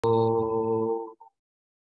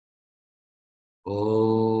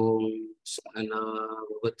Om Sahana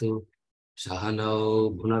Bhavatu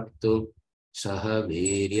Sahanau Bhunaktu Saha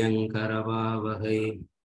Viryankaravavahai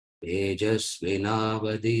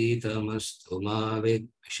Tejasvinavaditamastu ma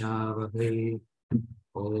vidvishavahai.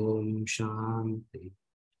 Om Shanti.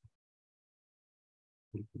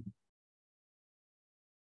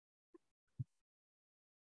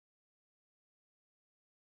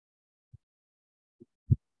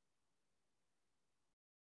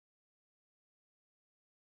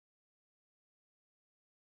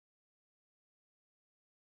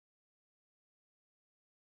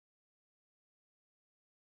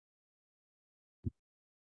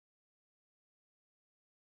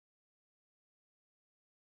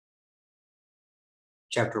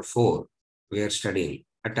 Chapter 4, we are studying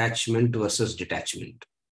attachment versus detachment.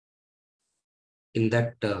 In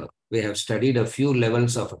that, we have studied a few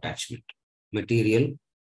levels of attachment: material,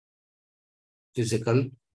 physical,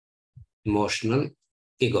 emotional,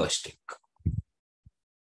 egoistic.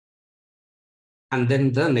 And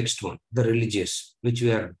then the next one, the religious, which we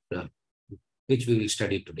will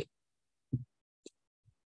study today.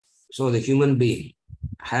 So the human being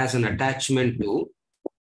has an attachment to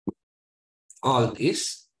all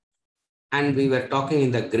this, and we were talking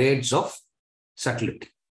in the grades of subtlety,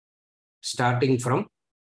 starting from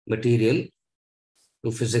material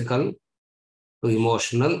to physical to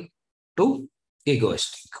emotional to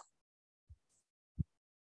egoistic.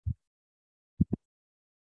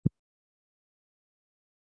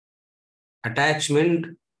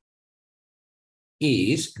 Attachment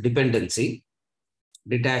is dependency.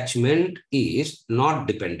 Detachment is not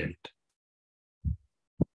dependent.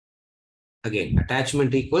 Again,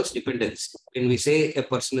 attachment equals dependency. When we say a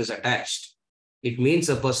person is attached, it means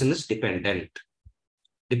a person is dependent.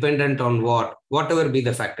 Dependent on what? Whatever be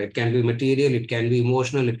the factor. It can be material, it can be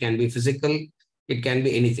emotional, it can be physical, it can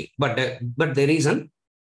be anything. But there is an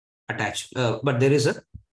attachment. But there is a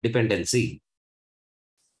dependency.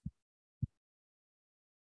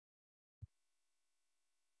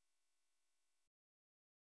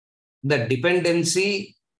 The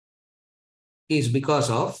dependency is because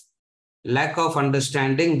of lack of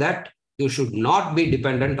understanding that you should not be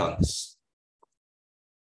dependent on this.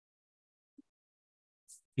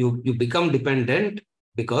 You become dependent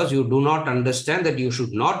because you do not understand that you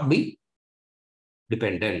should not be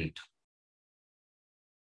dependent.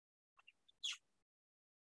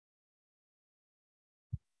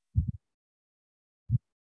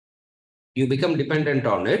 You become dependent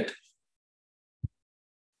on it.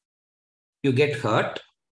 You get hurt.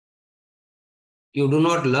 You do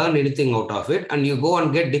not learn anything out of it, and you go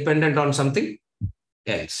and get dependent on something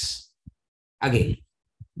else again.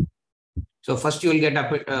 So first you will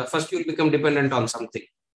become dependent on something,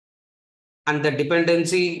 and the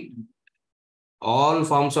dependency, all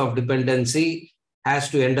forms of dependency, has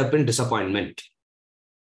to end up in disappointment.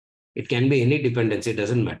 It can be any dependency, it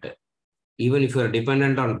doesn't matter. Even if you are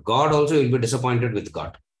dependent on God, also you'll be disappointed with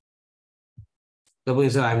God. Suppose you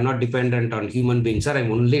say, I'm not dependent on human beings, sir,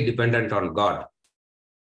 I'm only dependent on God.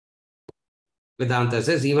 Vedanta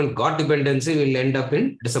says even God dependency will end up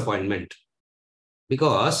in disappointment,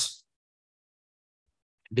 because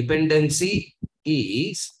dependency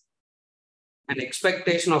is an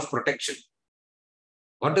expectation of protection.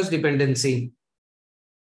 What is dependency?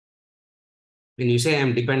 When you say I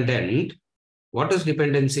am dependent, what is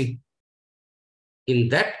dependency? In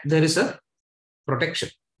that there is a protection.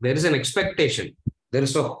 There is an expectation. There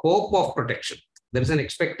is a hope of protection. There is an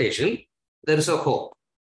expectation. There is a hope.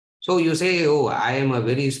 So you say, oh, I am a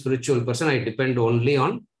very spiritual person. I depend only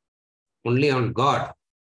on God.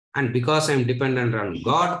 And because I am dependent on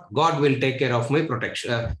God, God will take care of my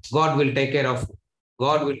protection. God will take care of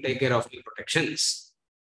my protections.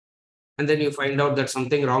 And then you find out that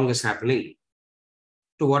something wrong is happening.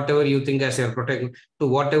 To whatever you think as your protection, to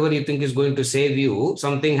whatever you think is going to save you,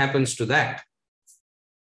 something happens to that.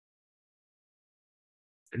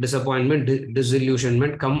 Disappointment,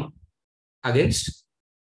 disillusionment come against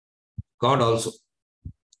God also.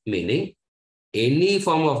 Meaning, any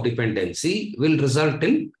form of dependency will result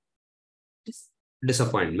in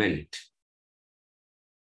disappointment.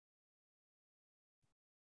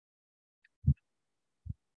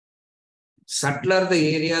 Subtler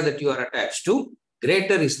the area that you are attached to,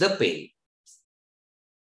 greater is the pain.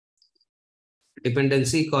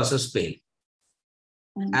 Dependency causes pain.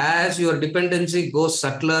 As your dependency goes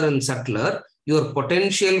subtler and subtler, your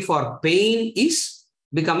potential for pain is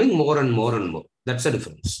becoming more and more and more. That's the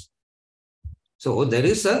difference. So there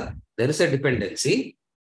is a dependency,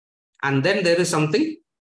 and then there is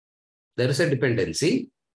a dependency.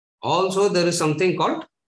 Also, there is something called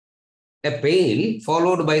a pain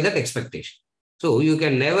followed by that expectation. So you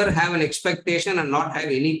can never have an expectation and not have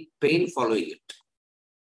any pain following it.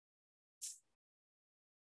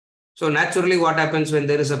 So naturally, what happens when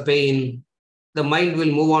there is a pain? The mind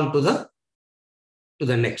will move on to the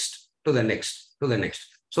next, to the next, to the next.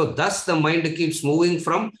 So thus the mind keeps moving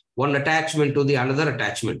from one attachment to the another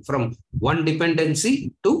attachment, from one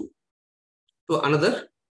dependency to another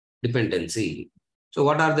dependency. So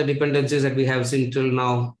what are the dependencies that we have seen till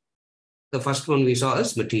now? The first one we saw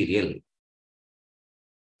is material.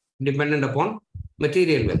 Dependent upon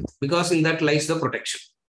material wealth, because in that lies the protection.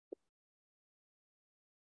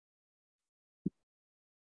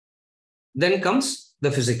 Then comes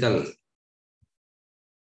the physical.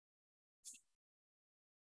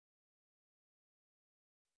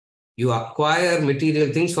 You acquire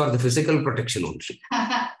material things for the physical protection only.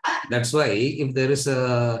 That's why if there is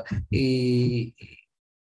a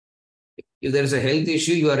health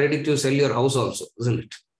issue, you are ready to sell your house also, isn't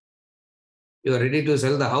it? You are ready to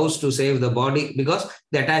sell the house to save the body, because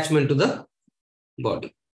the attachment to the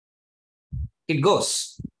body. It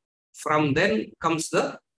goes. From then comes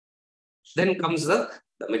the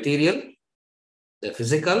material, the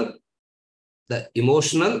physical, the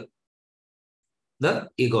emotional, the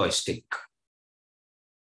egoistic.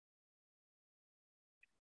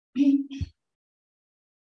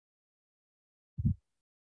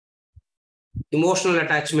 Emotional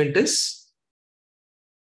attachment is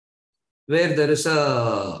where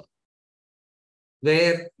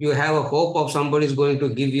you have a hope of somebody is going to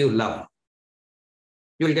give you love.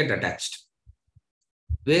 You will get attached.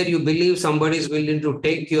 Where you believe somebody is willing to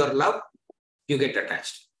take your love, you get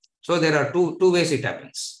attached. So there are two ways it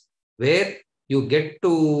happens. Where you get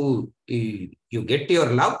your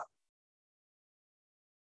love,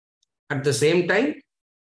 at the same time,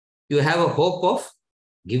 you have a hope of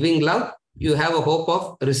giving love, you have a hope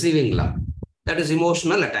of receiving love. That is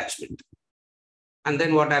emotional attachment. And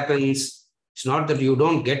then what happens? It's not that you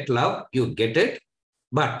don't get love, you get it,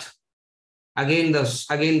 but again the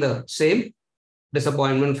same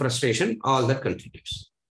disappointment, frustration, all that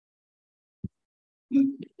continues.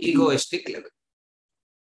 Egoistic level.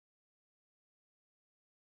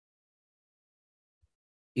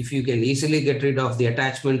 If you can easily get rid of the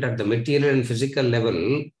attachment at the material and physical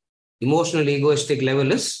level, emotional egoistic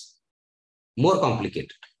level is more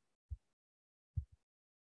complicated.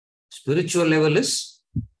 Spiritual level is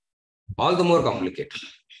all the more complicated.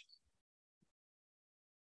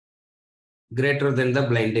 Greater than the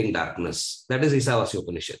blinding darkness. That is Isavasya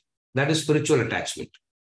Upanishad. That is spiritual attachment.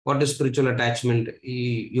 What is spiritual attachment?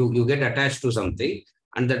 You get attached to something,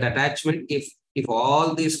 and that attachment, if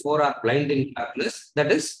all these four are blinding darkness,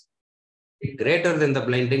 that is greater than the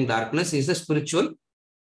blinding darkness is the spiritual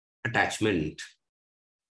attachment.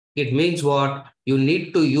 It means what? You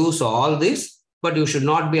need to use all this, but you should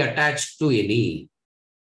not be attached to any.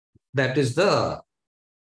 That is the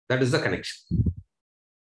connection.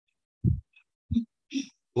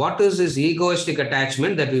 What is this egoistic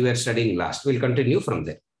attachment that we were studying last? We'll continue from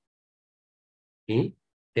there.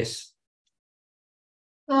 Yes.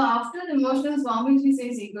 So after emotional, Swamiji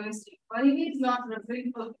says egoistic. Why he is not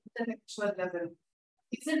referring to intellectual level?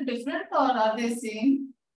 Is it different or are they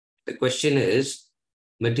same? The question is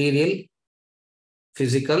material,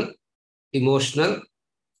 physical, emotional,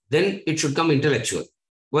 then it should come intellectual.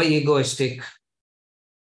 Why egoistic?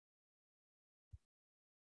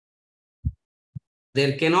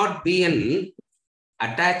 There cannot be an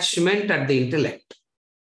attachment at the intellect.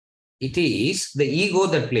 It is the ego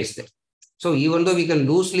that plays there. So even though we can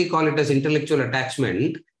loosely call it as intellectual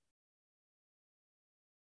attachment,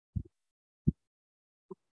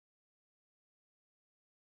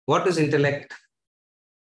 what is intellect?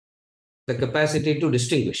 The capacity to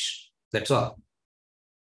distinguish. That's all.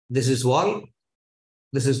 This is wall.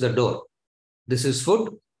 This is the door. This is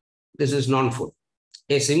food. This is non-food.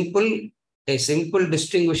 A simple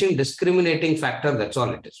distinguishing, discriminating factor. That's all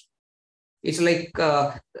it is. It's like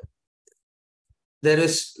there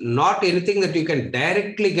is not anything that you can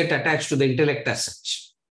directly get attached to the intellect as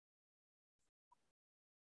such.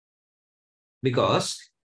 Because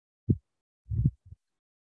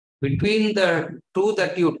between the two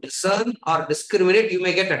that you discern or discriminate, you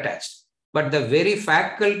may get attached. But the very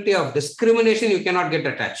faculty of discrimination, you cannot get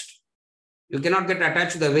attached. You cannot get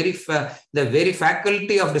attached to the very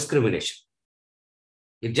faculty of discrimination.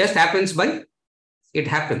 It just happens by, it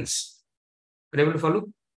happens. Are you able to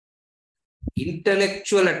follow?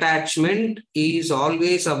 Intellectual attachment is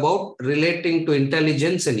always about relating to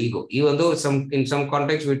intelligence and ego. Even though in some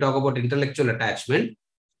context we talk about intellectual attachment,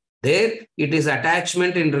 there it is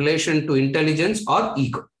attachment in relation to intelligence or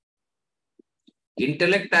ego.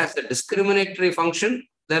 Intellect has the discriminatory function,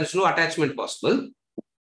 there is no attachment possible,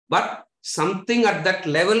 but something at that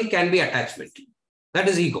level can be attachment. That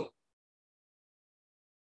is ego.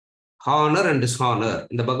 Honor and dishonor.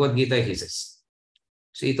 In the Bhagavad Gita, he says,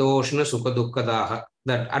 Sitoshna Sukha Dukkha Daha.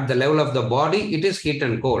 That at the level of the body, it is heat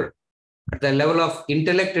and cold. At the level of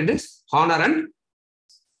intellect, it is honor and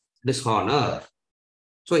dishonor.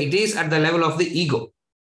 So it is at the level of the ego.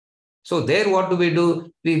 So there, what do?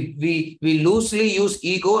 We loosely use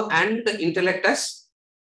ego and intellect as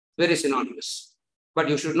very synonymous. But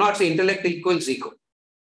you should not say intellect equals ego.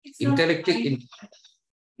 Intellect,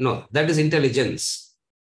 no, that is intelligence.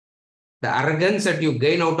 The arrogance that you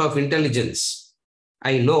gain out of intelligence.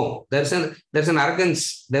 I know. There's an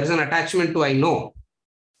arrogance. There's an attachment to I know.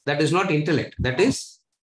 That is not intellect. That is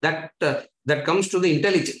that comes to the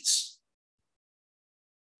intelligence.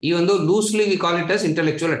 Even though loosely we call it as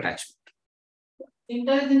intellectual attachment.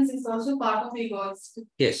 Intelligence is also part of ego.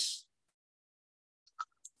 Yes.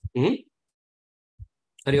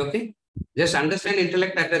 Are you okay? Just understand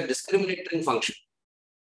intellect as a discriminating function.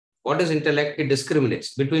 What is intellect? It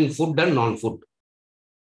discriminates between food and non-food,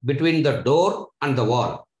 between the door and the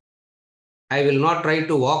wall. I will not try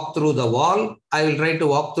to walk through the wall. I will try to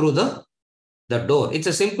walk through the door. It's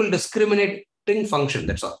a simple discriminating function.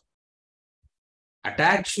 That's all.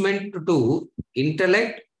 Attachment to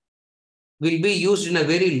intellect will be used in a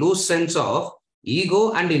very loose sense of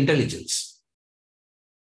ego and intelligence.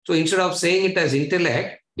 So instead of saying it as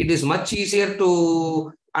intellect, it is much easier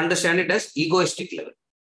to understand it as egoistic level.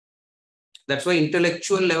 That's why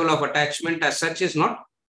intellectual level of attachment as such is not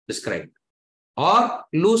described. Or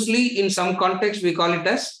loosely, in some context, we call it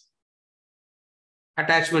as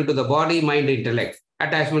attachment to the body, mind, intellect.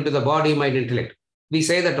 Attachment to the body, mind, intellect. We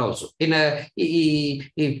say that also. In a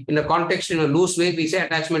context, in a loose way, we say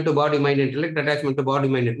attachment to body, mind, intellect, attachment to body,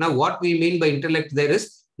 mind, intellect. Now, what we mean by intellect there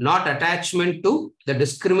is not attachment to the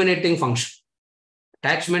discriminating function.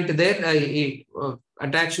 Attachment there,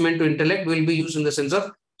 attachment to intellect will be used in the sense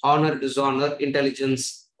of honor, dishonor,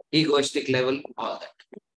 intelligence, egoistic level, all that.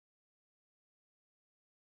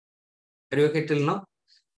 Are you okay till now?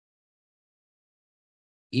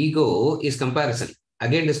 Ego is comparison.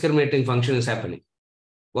 Again, discriminating function is happening.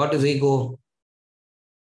 What is ego?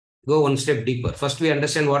 Go one step deeper. First, we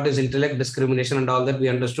understand what is intellect, discrimination, and all that we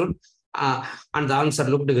understood. And the answer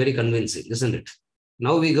looked very convincing, isn't it?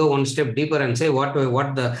 Now we go one step deeper and say what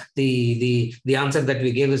the answer that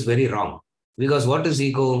we gave is very wrong. Because what is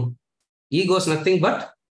ego? Ego is nothing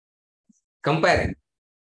but comparing.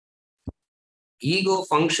 Ego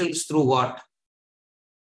functions through what?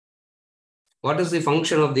 What is the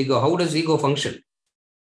function of the ego? How does ego function?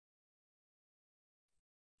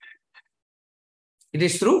 It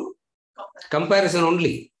is through comparison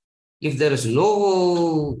only. If there is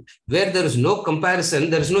where there is no comparison,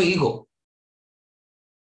 there is no ego.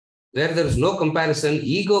 Where there is no comparison,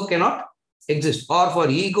 ego cannot exist. Or for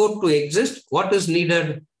ego to exist, what is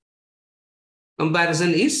needed?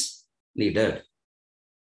 Comparison is needed.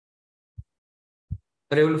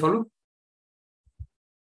 Are you able to follow?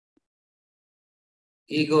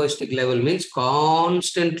 Egoistic level means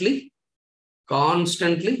constantly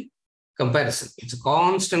comparison. It's a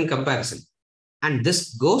constant comparison. And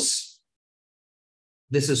this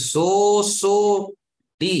is so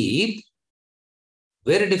deep,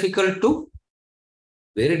 very difficult to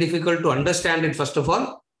understand it, first of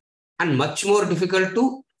all, and much more difficult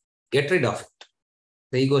to get rid of it,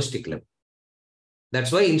 the egoistic level.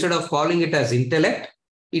 That's why instead of calling it as intellect,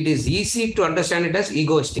 it is easy to understand it as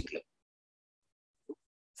egoistic level.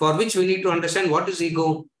 For which we need to understand what is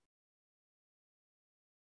ego.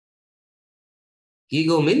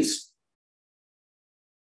 Ego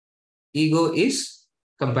is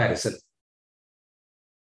comparison.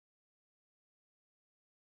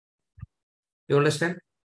 You understand?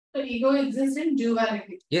 So ego exists in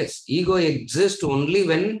duality. Yes, ego exists only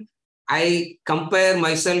when I compare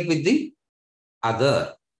myself with the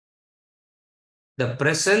other. The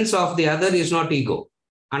presence of the other is not ego.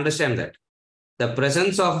 Understand that. The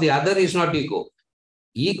presence of the other is not ego.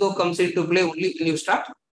 Ego comes into play only when you start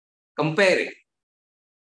comparing.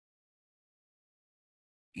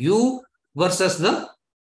 You versus the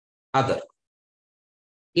other.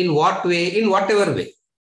 In what way? In whatever way.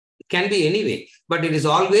 It can be any way, but it is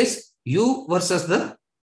always you versus the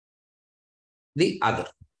other.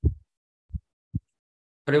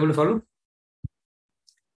 Are you able to follow?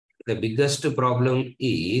 The biggest problem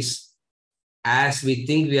is, as we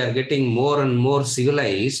think we are getting more and more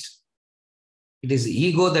civilized, it is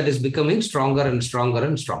ego that is becoming stronger and stronger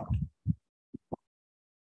and stronger.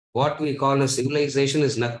 What we call a civilization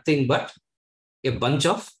is nothing but a bunch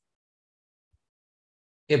of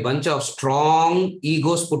a bunch of strong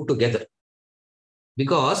egos put together,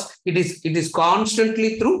 because it is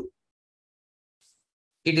constantly through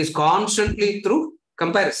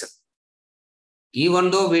comparison.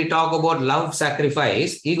 Even though we talk about love,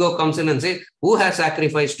 sacrifice, ego comes in and says, who has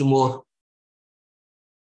sacrificed more?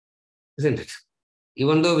 Isn't it?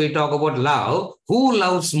 Even though we talk about love, who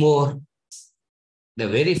loves more? The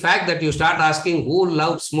very fact that you start asking who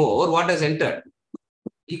loves more, what has entered?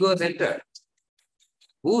 Ego has entered.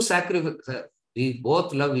 Who sacrifices? We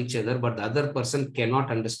both love each other, but the other person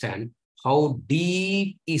cannot understand how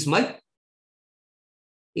deep is my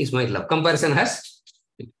love. Comparison has.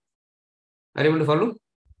 Are you able to follow?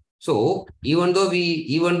 So even though we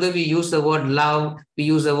use the word love, we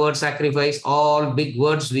use the word sacrifice, all big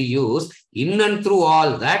words we use, in and through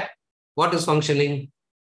all that, what is functioning?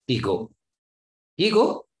 Ego.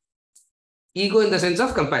 Ego in the sense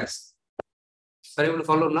of comparison. Are you able to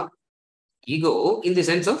follow now? Ego in the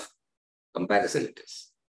sense of comparison it is.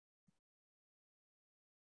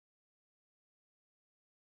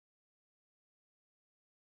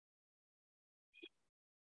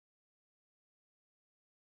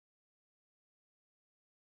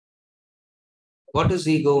 What is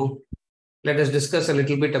ego? Let us discuss a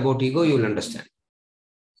little bit about ego, you will understand.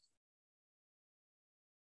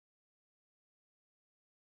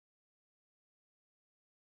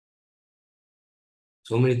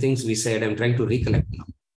 So many things we said, I'm trying to recollect now.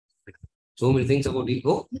 So many things about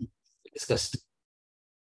ego we discussed.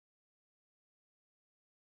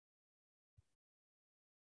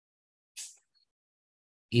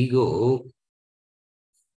 Ego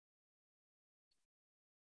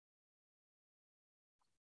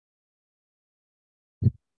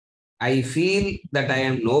I feel that I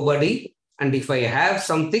am nobody, and if I have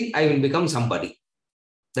something, I will become somebody.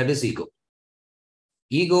 That is ego.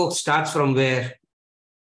 Ego starts from where?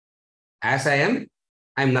 As I am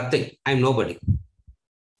nothing, I'm nobody.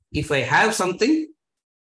 If I have something,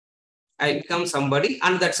 I become somebody,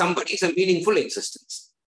 and that somebody is a meaningful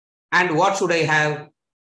existence. And what should I have?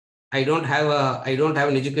 I don't have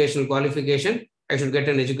an educational qualification. I should get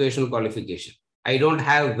an educational qualification. I don't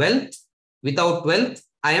have wealth. Without wealth,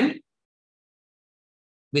 I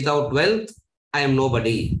am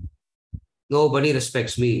nobody. Nobody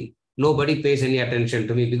respects me. Nobody pays any attention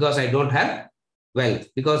to me because I don't have wealth.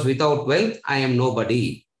 Because without wealth, I am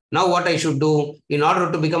nobody. Now what I should do in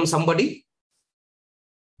order to become somebody?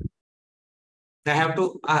 I have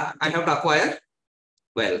to acquire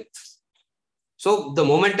wealth. So the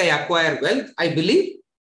moment I acquire wealth, I believe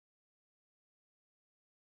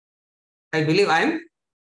I am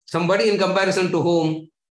somebody in comparison to whom?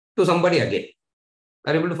 To somebody again.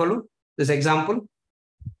 Are you able to follow this example?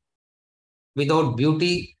 Without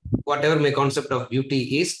beauty, whatever my concept of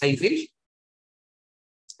beauty is, I feel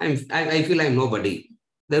I'm nobody.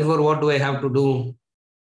 Therefore, what do I have to do?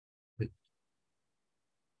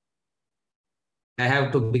 I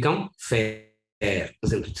have to become fair,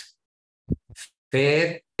 isn't it?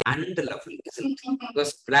 Fair and lovely, isn't it?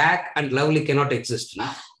 Because black and lovely cannot exist,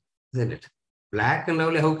 isn't it? Black and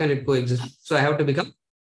lovely, how can it coexist? So I have to become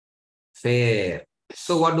fair.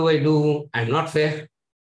 So what do? I'm not fair.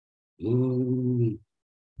 If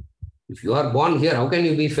you are born here, how can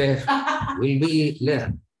you be fair? You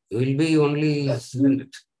will be only, isn't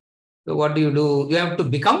it? So what do? You have to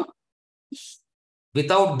become.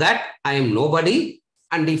 Without that, I am nobody.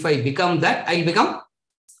 And if I become that, I'll become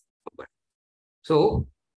nobody. So,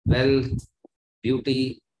 wealth,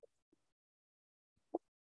 beauty.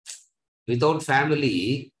 Without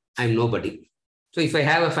family, I'm nobody. So if I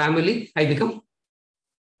have a family, I become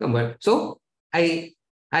somebody. So I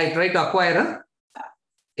try to acquire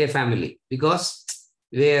a family, because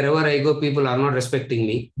wherever I go, people are not respecting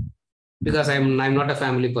me because I'm not a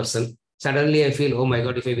family person. Suddenly I feel, oh my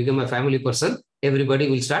God, if I become a family person, everybody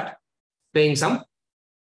will start paying some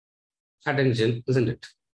attention, isn't it?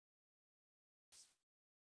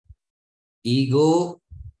 Ego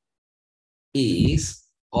is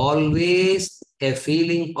always a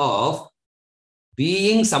feeling of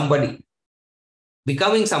being somebody,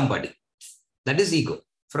 becoming somebody. That is ego.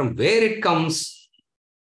 From where it comes,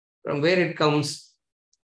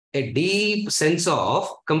 a deep sense of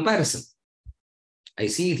comparison. I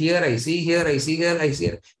see here, I see here, I see here, I see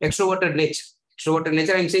here. Extroverted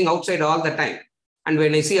nature, I'm seeing outside all the time. And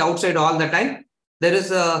when I see outside all the time, there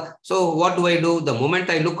is so what do? The moment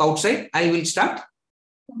I look outside, I will start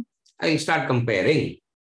comparing.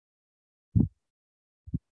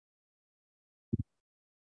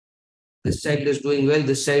 This child is doing well,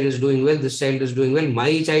 this child is doing well, this child is doing well.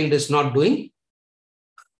 My child is not doing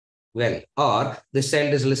well. Or this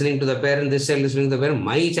child is listening to the parent, this child is listening to the parent.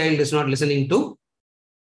 My child is not listening to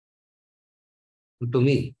to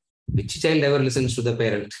me. Which child ever listens to the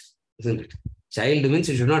parent? Isn't it? Child means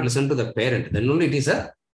you should not listen to the parent. Then only it is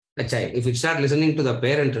a child. If you start listening to the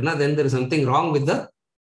parent, then there is something wrong with the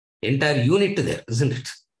entire unit there, isn't it?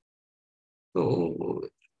 So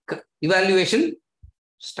evaluation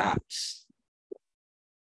starts.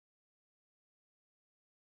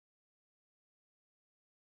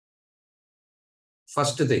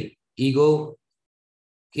 First thing, ego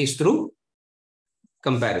is through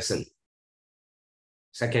comparison.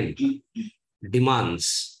 Second,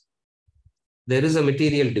 demands. There is a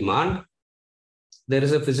material demand. There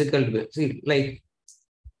is a physical, see, like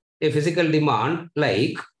a physical demand,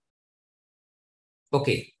 like,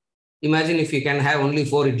 okay, imagine if you can have only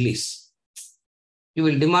 4 idlis. You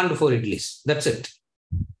will demand 4 idlis. That's it.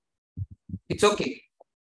 It's okay.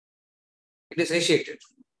 It is satiated.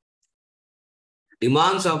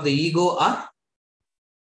 Demands of the ego are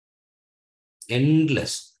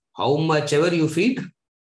endless. How much ever you feed,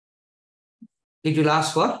 it will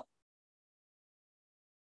ask for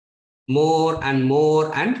more and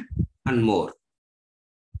more and more.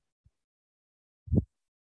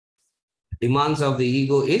 Demands of the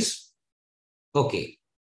ego is okay.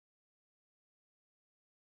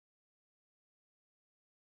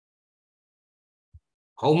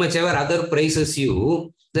 How much ever other praises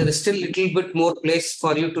you, there is still little bit more place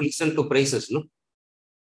for you to listen to praises, no?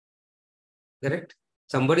 Correct?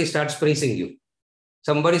 Somebody starts praising you.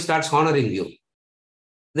 Somebody starts honoring you.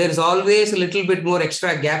 There is always a little bit more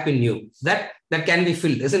extra gap in you. That can be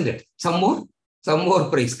filled, isn't it? Some more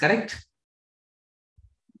praise, correct?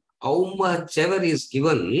 How much ever is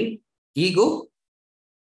given, ego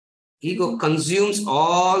consumes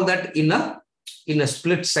all that in a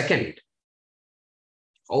split second.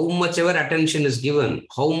 How much ever attention is given,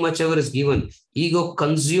 how much ever is given, ego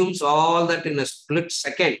consumes all that in a split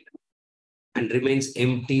second and remains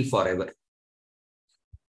empty forever.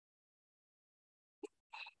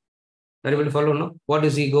 Everybody follow, no? What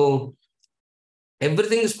is ego?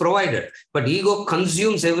 Everything is provided, but ego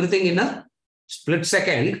consumes everything in a split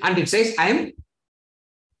second and it says, I'm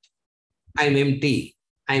empty.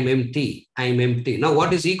 I'm empty. I'm empty. Now,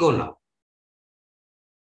 what is ego now?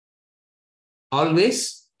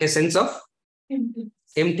 Always a sense of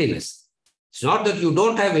emptiness. It's not that you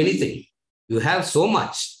don't have anything. You have so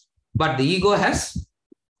much, but the ego has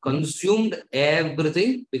consumed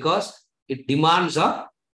everything because it demands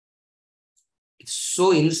it's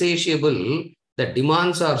so insatiable. The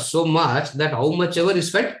demands are so much that how much ever is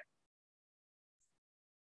fed,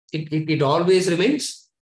 it always remains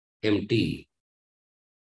empty.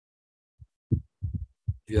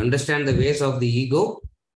 If you understand the ways of the ego,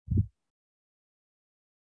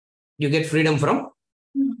 you get freedom from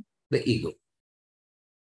the ego.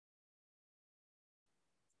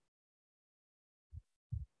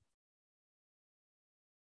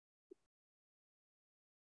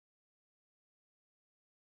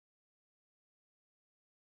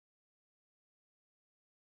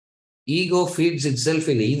 Ego feeds itself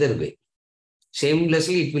in either way.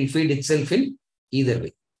 Shamelessly, it will feed itself in either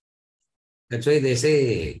way. That's why they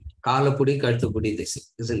say, Kalapudi, Kartupudi, they say,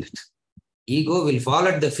 isn't it? Ego will fall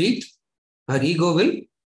at the feet, or ego will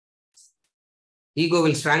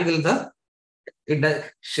strangle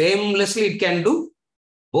shamelessly it can do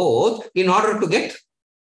both in order to get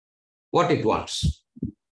what it wants.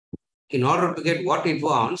 In order to get what it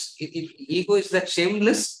wants, ego is that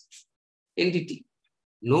shameless entity.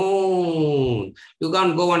 No, you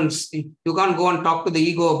can't go and talk to the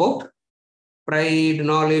ego about pride,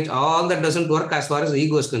 knowledge, all that doesn't work as far as the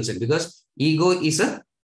ego is concerned, because ego is a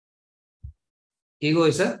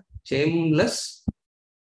shameless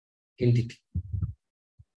entity.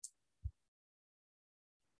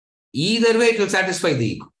 Either way, it will satisfy the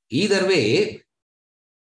ego. Either way,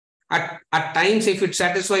 at times, if it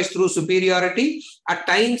satisfies through superiority, at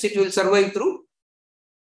times it will survive through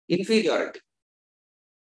inferiority.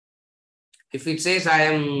 If it says I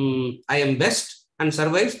am best and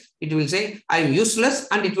survives, it will say I am useless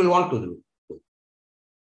and it will want to do.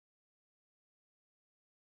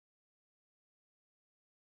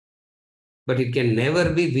 But it can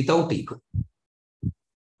never be without ego.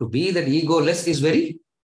 To be that egoless is very,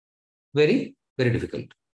 very, very difficult.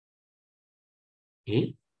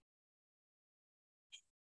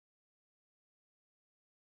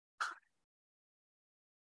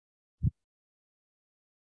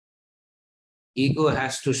 Ego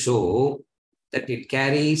has to show that it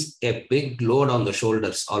carries a big load on the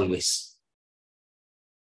shoulders always.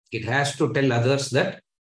 It has to tell others that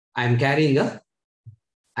I am carrying a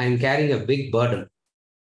big burden.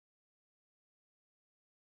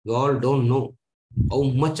 You all don't know how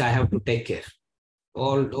much I have to take care.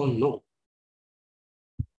 All don't know.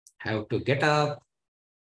 have to get up.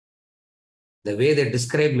 The way they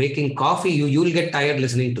describe making coffee, you'll get tired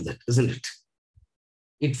listening to that, isn't it?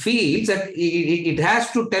 It feels that it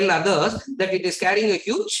has to tell others that it is carrying a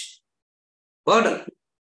huge burden.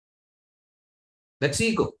 That's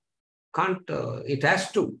ego. Can't, it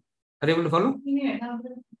has to. Are you able to follow? Yeah.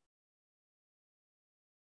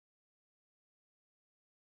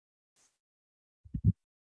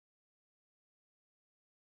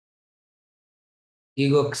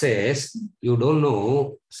 Ego says, you don't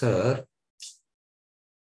know, sir,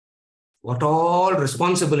 what all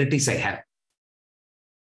responsibilities I have.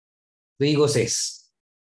 The ego says.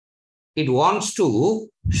 It wants to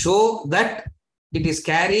show that it is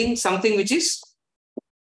carrying something which is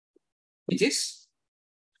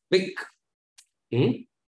big.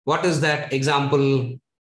 What is that example?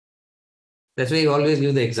 That's why you always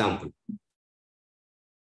give the example.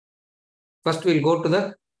 First, we'll go to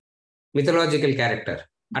the mythological character,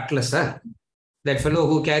 Atlas, that fellow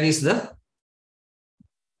who carries the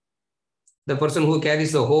person who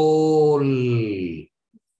carries the whole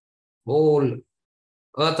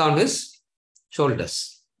earth on his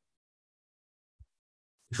shoulders.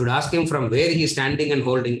 You should ask him from where he is standing and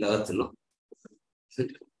holding the earth. No?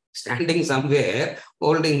 Standing somewhere,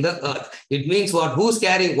 holding the earth. It means what? Who's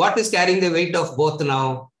carrying? What is carrying the weight of both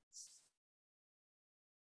now?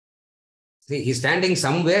 See, he's standing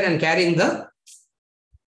somewhere and carrying the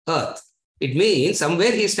earth. It means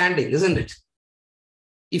somewhere he's standing, isn't it?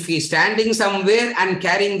 If he's standing somewhere and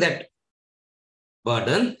carrying that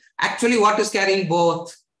burden, actually what is carrying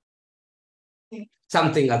both?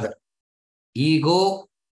 Something other. Ego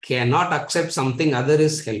cannot accept something other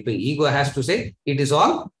is helping. Ego has to say, it is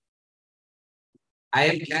all, I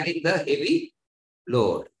am carrying the heavy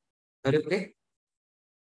load. Are you okay?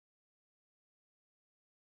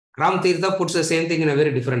 Ram Tirtha puts the same thing in a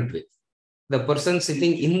very different way. The person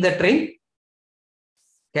sitting in the train,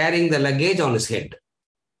 carrying the luggage on his head.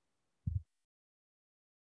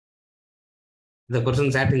 The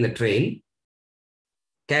person sat in the train,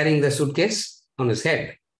 carrying the suitcase on his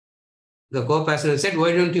head. The co-passenger said,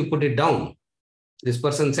 why don't you put it down? This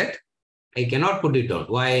person said, I cannot put it down.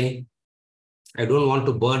 Why? I don't want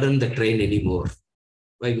to burden the train anymore.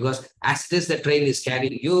 Why? Because as it is, the train is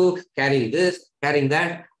carrying you, carrying this, carrying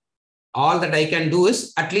that. All that I can do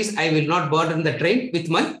is, at least I will not burden the train with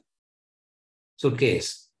my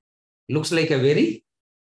suitcase. Looks like a very,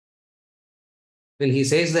 when he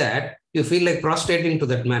says that, you feel like prostrating to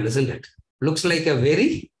that man, isn't it? Looks like a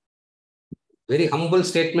very, very humble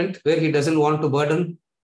statement where he doesn't want to burden.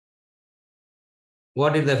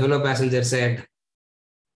 What did the fellow passenger said?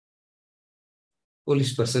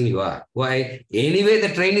 Foolish person you are. Why? Anyway,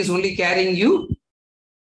 the train is only carrying you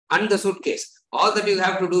and the suitcase. All that you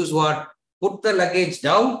have to do is what? Put the luggage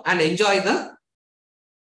down and enjoy the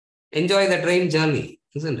train journey,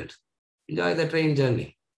 isn't it? Enjoy the train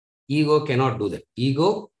journey. Ego cannot do that.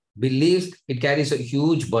 Ego believes it carries a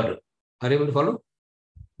huge burden. Are you able to follow?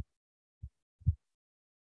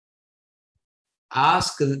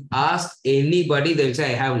 Ask anybody, they'll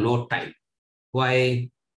say, I have no time. Why?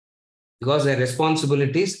 Because their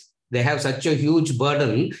responsibilities, they have such a huge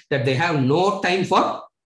burden that they have no time for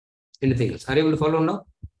anything else. Are you able to follow now?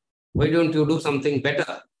 Why don't you do something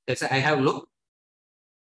better? They say, I have no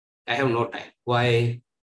time. Why?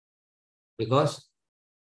 Because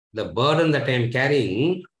the burden that I am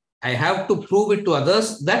carrying, I have to prove it to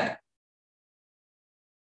others that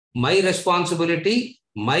my responsibility,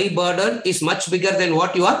 my burden is much bigger than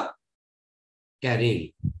what you are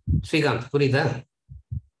carrying. Srikanth, புரியுதா?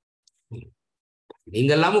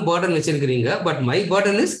 நீங்க எல்லாமும் burden வச்சிருக்கிறீங்க, but my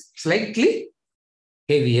burden is slightly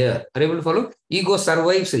heavier. Are you able to follow? Ego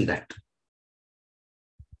survives in that.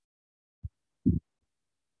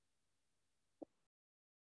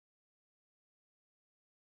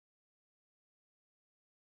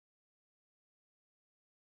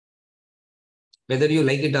 Whether you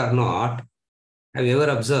like it or not, have you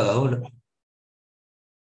ever observed?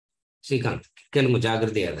 Srikanth, kelungu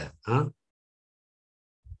jagradiyaga.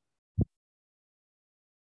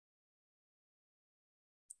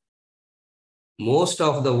 Most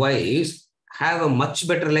of the wives have a much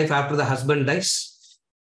better life after the husband dies.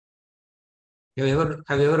 Have you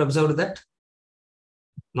ever observed that?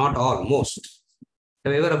 Not all, most.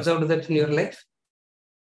 Have you ever observed that in your life?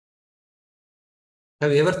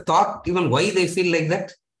 Have you ever thought even why they feel like that?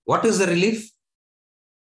 What is the relief?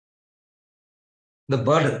 The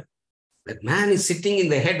burden. That man is sitting in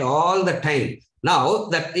the head all the time. Now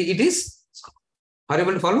that it is, are you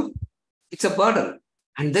able to follow? It's a burden.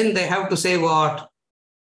 And then they have to say what?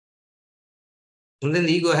 And then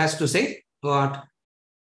the ego has to say what?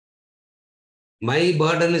 My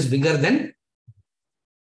burden is bigger than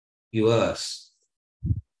yours.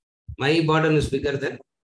 My burden is bigger than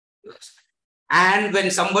yours. And when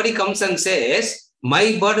somebody comes and says,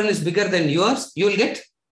 my burden is bigger than yours, you will get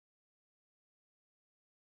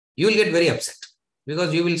very upset.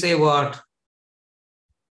 Because you will say what?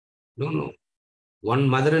 No. One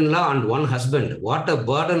mother-in-law and one husband. What a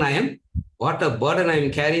burden I am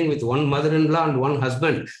carrying with one mother-in-law and one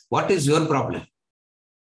husband. What is your problem?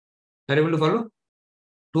 Are you able to follow?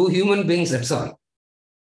 Two human beings, that's all.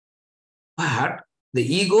 But the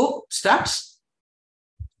ego starts.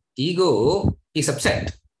 Ego is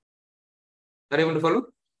upset. Are you able to follow?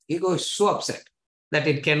 Ego is so upset that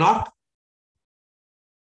it cannot,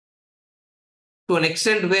 to an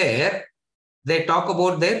extent where they talk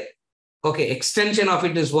about their, extension of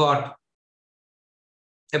it is what?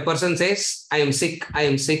 A person says, I am sick.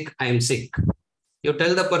 You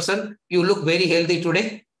tell the person, you look very healthy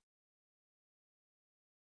today.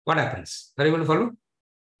 What happens? Are you able to follow?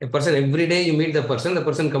 A person, every day you meet the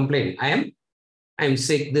person complaining, I am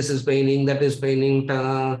sick, this is paining, that is paining,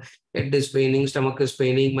 head is paining, stomach is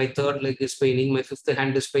paining, my third leg is paining, my fifth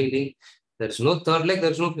hand is paining. There's no third leg,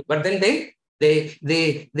 but then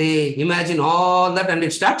they imagine all that and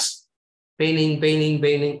it starts paining.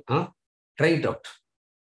 Try it out.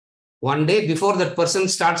 One day before that person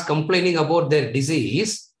starts complaining about their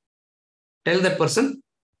disease, tell that person,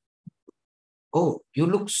 oh, you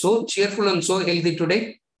look so cheerful and so healthy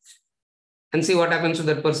today. And see what happens to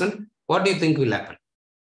that person. What do you think will happen?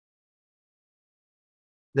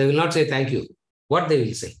 They will not say thank you. What they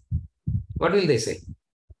will say? What will they say?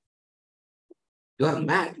 You are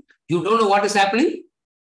mad. You don't know what is happening?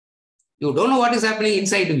 You don't know what is happening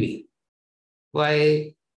inside me.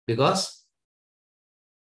 Why? Because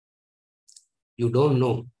you don't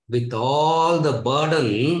know. With all the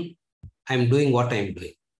burden, I'm doing what I'm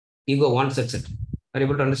doing. Ego wants etc. Are you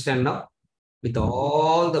able to understand now? With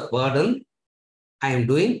all the burden, I am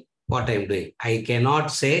doing what I am doing. I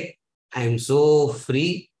cannot say I am so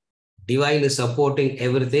free. Divine is supporting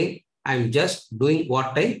everything. I'm just doing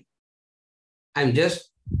what I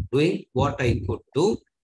could do.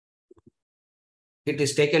 It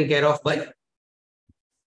is taken care of by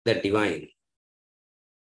the divine.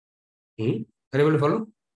 Are you able to follow?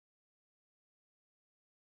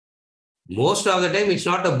 Most of the time, it's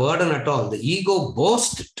not a burden at all. The ego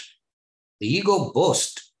boasts.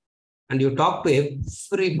 And you talk to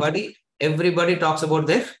everybody talks about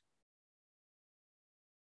the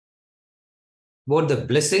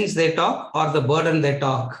blessings they talk or the burden they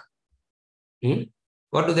talk.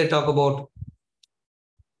 What do they talk about?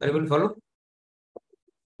 Are you able to follow?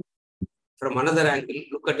 From another angle,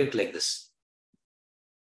 look at it like this.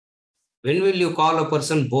 When will you call a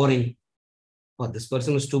person boring? Oh, this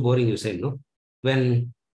person is too boring, you say, no?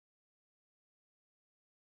 When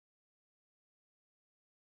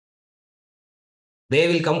they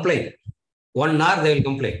will complain. 1 hour they will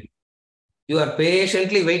complain. You are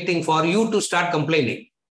patiently waiting for you to start complaining.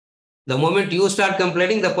 The moment you start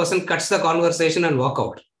complaining, the person cuts the conversation and walk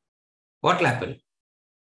out. What will happen?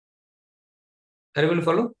 Are you able to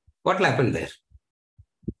follow? What will happen there?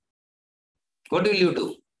 What will you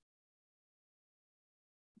do?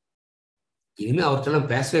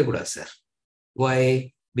 Sir.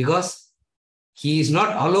 Why? Because he is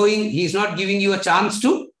not giving you a chance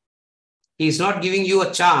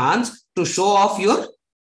to show off your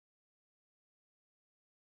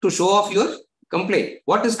complaint.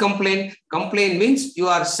 What is complaint? Complaint means you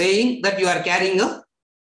are saying that you are carrying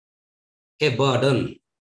a burden.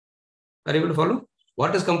 Are you able to follow?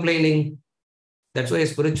 What is complaining? That's why a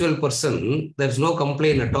spiritual person, there's no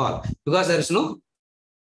complaint at all. Because there's no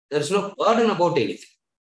burden about anything.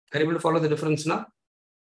 Are you able to follow the difference now?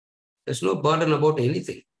 There's no burden about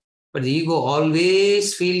anything. But the ego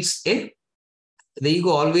always feels that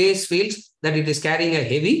it is carrying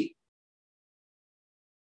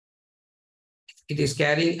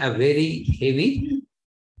a very heavy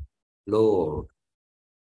load.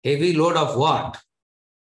 Heavy load of what?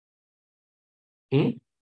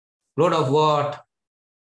 Load of what?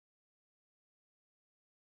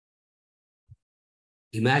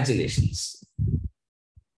 Imaginations.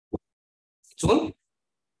 Its own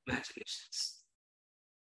imaginations.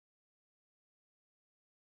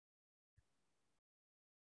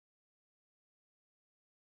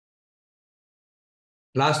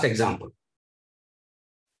 Last example.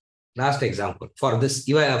 For this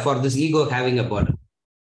ego having a burden.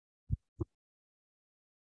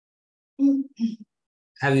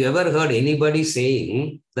 Have you ever heard anybody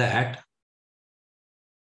saying that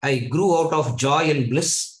I grew out of joy and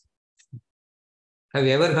bliss? Have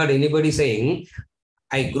you ever heard anybody saying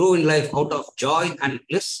I grew in life out of joy and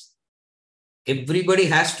bliss. Everybody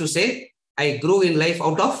has to say, I grew in life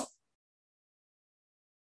out of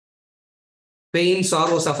pain,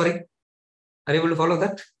 sorrow, suffering. Are you able to follow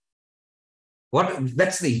that?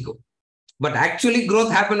 That's the ego. But actually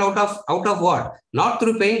growth happened out of what? Not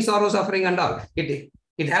through pain, sorrow, suffering and all. It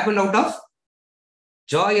happened out of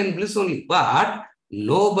joy and bliss only. But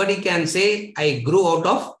nobody can say, I grew out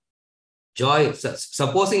of joy.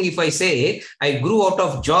 Supposing if I say, I grew out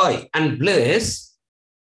of joy and bliss,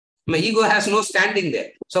 my ego has no standing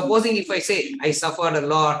there. Supposing if I say, I suffered a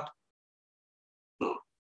lot. No,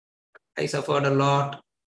 I suffered a lot.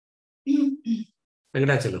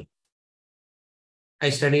 Venkatachalam. I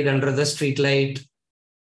studied under the street light.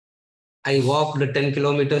 I walked 10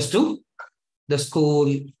 kilometers to the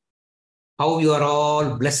school. How you are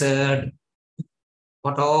all blessed.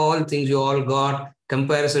 What all things you all got.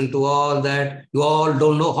 Comparison to all that. You all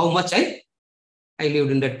don't know how much I lived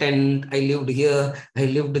in the tent. I lived here. I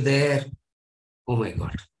lived there. Oh my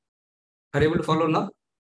God. Are you able to follow now?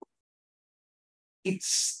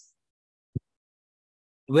 It's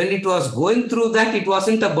when it was going through that, it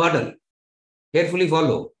wasn't a burden. Carefully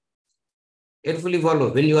follow. Carefully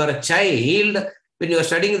follow. When you are a child, when you are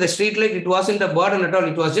studying in the street light, it wasn't a burden at all.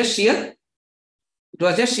 It was just sheer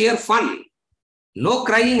fun. No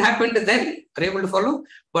crying happened then. Are you able to follow?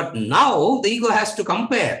 But now the ego has to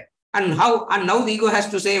compare. And now the ego has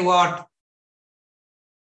to say what?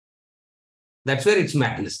 That's where it's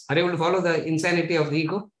madness. Are you able to follow the insanity of the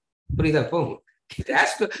ego? It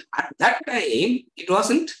has to, at that time, it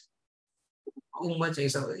wasn't how much I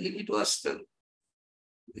saw. It was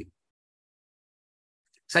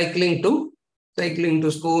cycling to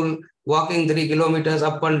school, walking 3 kilometers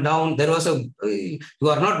up and down. There was you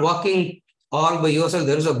are not walking all by yourself.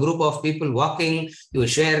 There is a group of people walking. You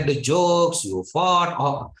shared the jokes, you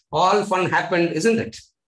fought, all fun happened, isn't it?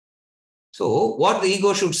 So what the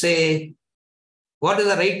ego should say, what is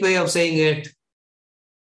the right way of saying it?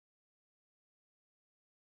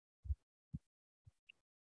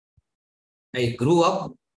 I grew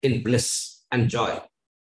up in bliss and joy.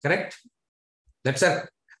 Correct?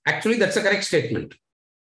 Actually, that's a correct statement.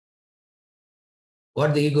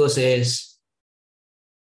 What the ego says,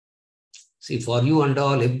 see, for you and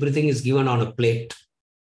all, everything is given on a plate.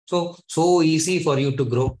 So easy for you to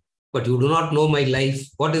grow, but you do not know my life.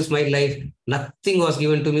 What is my life? Nothing was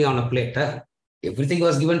given to me on a plate. Huh? Everything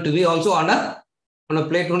was given to me also on a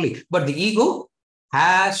plate only. But the ego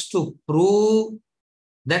has to prove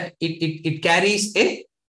that it carried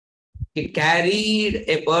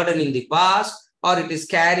a burden in the past, or it is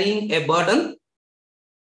carrying a burden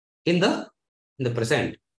in the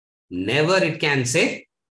present. Never ego can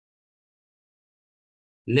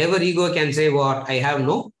say what? I have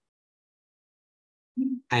no,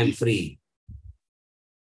 I am free.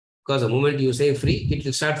 Because the moment you say free, it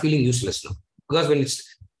will start feeling useless now. Because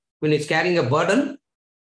when it's carrying a burden,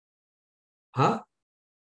 are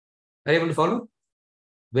you able to follow?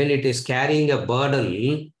 When it is carrying a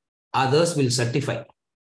burden, others will certify.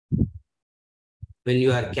 When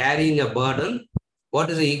you are carrying a burden, what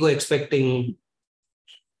is the ego expecting?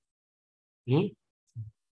 A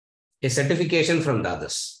certification from the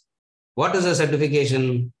others. What is a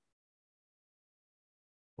certification?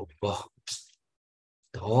 Oh, wow.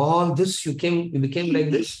 All this you became like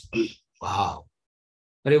this? Wow.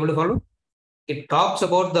 Are you able to follow? It talks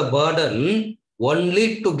about the burden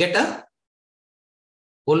only to get a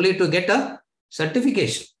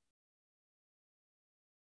certification.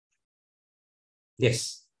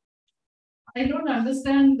 Yes. I don't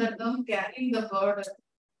understand the term carrying the burden.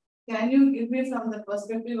 Can you give me from the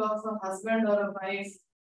perspective of a husband or a wife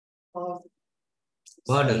or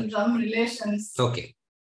burden? In some relations. Okay.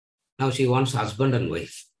 Now she wants husband and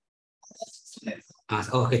wife.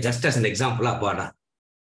 Okay, just as an example of burden.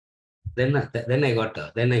 Then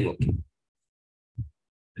I'm okay.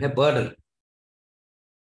 A burden.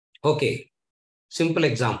 Okay. Simple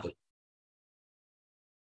example.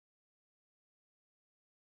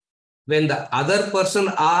 When the other person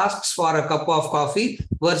asks for a cup of coffee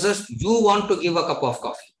versus you want to give a cup of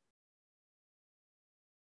coffee.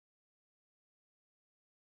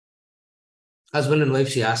 Husband and wife,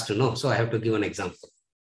 she asked to know, so I have to give an example.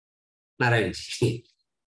 Narayanji.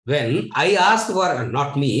 When I ask for,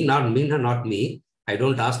 not me, I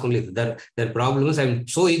don't ask only. Their problem is I'm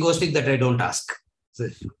so egoistic that I don't ask. So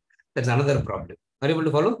that's another problem. Are you able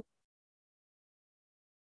to follow?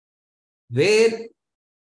 Where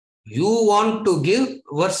you want to give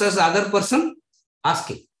versus the other person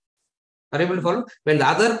asking. Are you able to follow? When the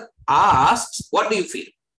other asks, what do you feel?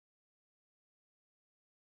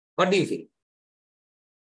 What do you feel?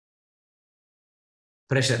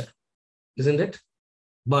 pressure, isn't it?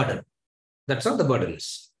 Burden. That's what the burden is.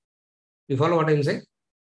 You follow what I'm saying?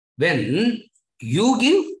 When you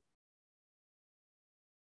give,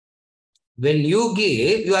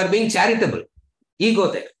 you are being charitable.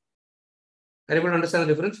 Ego there. Everybody understand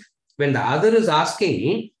the difference? When the other is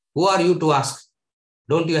asking, who are you to ask?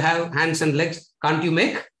 Don't you have hands and legs? Can't you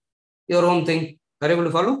make your own thing? Are you able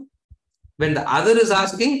to follow? When the other is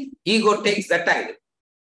asking, ego takes that angle.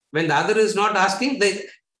 When the other is not asking, the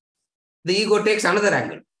ego takes another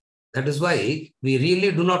angle. That is why we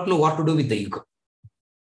really do not know what to do with the ego.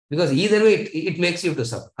 Because either way, it makes you to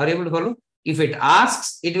suffer. Are you able to follow? If it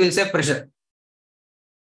asks, it will say pressure.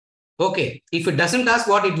 Okay. If it doesn't ask,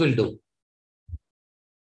 what it will do?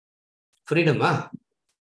 Freedom, huh?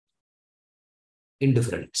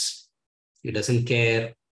 Indifference. It doesn't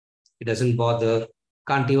care. It doesn't bother.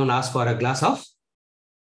 Can't even ask for a glass of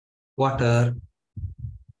water.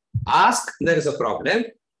 Ask, there is a problem.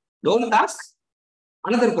 Don't ask,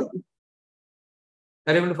 another problem.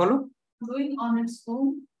 Are you able to follow? Doing on its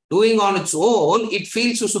own. Doing on its own, it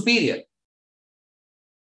feels superior.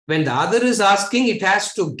 When the other is asking, it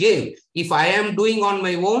has to give. If I am doing on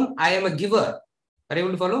my own, I am a giver. Are you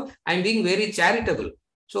able to follow? I am being very charitable.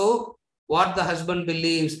 So, what the husband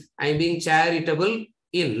believes, I am being charitable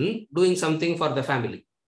in doing something for the family.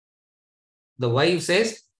 The wife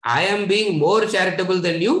says, I am being more charitable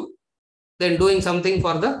than you, than doing something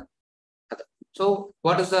for the other. So,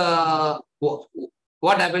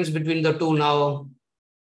 what happens between the two now?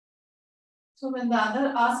 So when the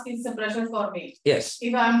other asks, it's a pressure for me. Yes.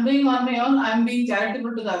 If I'm doing on my own, I'm being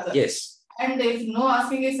charitable to the other. Yes. And if no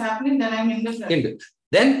asking is happening, then I'm indifferent.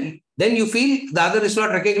 Then you feel the other is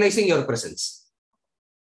not recognizing your presence.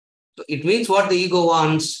 So it means what the ego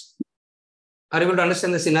wants. Are you able to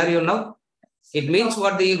understand the scenario now? It means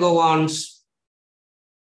what the ego wants.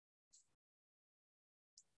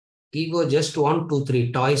 Ego just wants 2,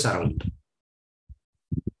 3 toys around.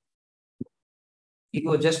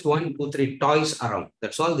 Ego just wants 2, 3 toys around.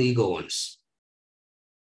 That's all the ego wants.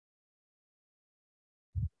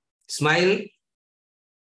 Smile.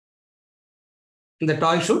 The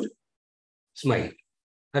toy should smile.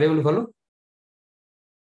 Are you able to follow?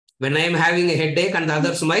 When I am having a headache and the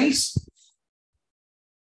other smiles,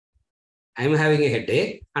 I am having a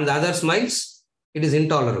headache and the other smiles, it is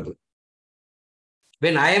intolerable.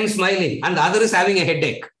 When I am smiling and the other is having a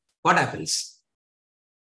headache, what happens?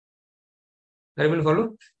 Are you able to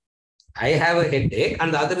follow? I have a headache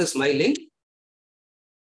and the other is smiling.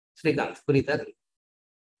 Srikanth, Purita.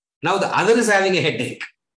 Now the other is having a headache.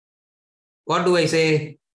 What do I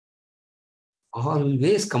say?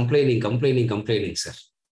 Always complaining, sir.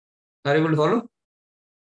 Are you able to follow?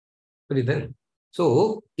 Purita.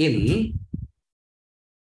 So, in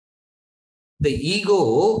the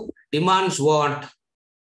ego demands what?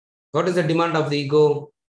 What is the demand of the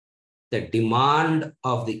ego? The demand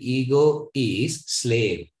of the ego is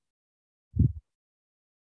slave.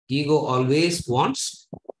 Ego always wants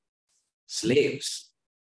slaves.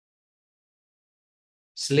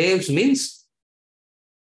 Slaves means?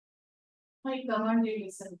 I command you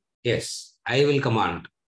listen. Yes, I will command.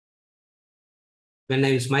 When I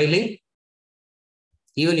am smiling,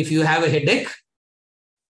 even if you have a headache,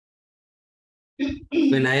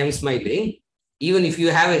 when I am smiling, even if you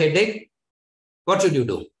have a headache, what should you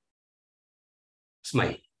do?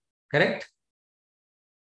 Smile. Correct?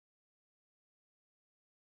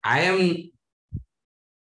 I am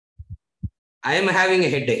having a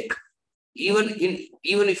headache. Even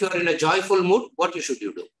if you are in a joyful mood, what should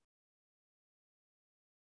you do?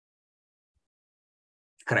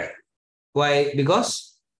 Correct. Why?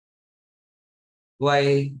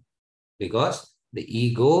 Why? Because the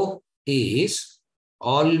ego is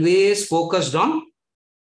always focused on,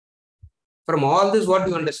 from all this, what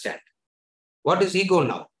do you understand? What is ego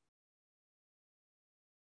now?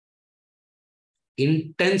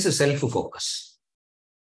 Intense self-focus.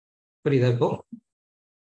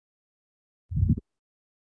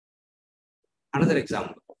 Another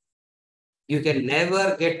example. You can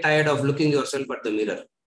never get tired of looking yourself at the mirror.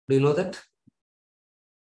 Do you know that?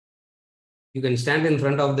 You can stand in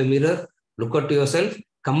front of the mirror, look at yourself,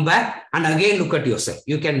 come back, and again look at yourself.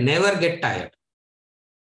 You can never get tired.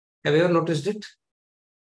 Have you ever noticed it?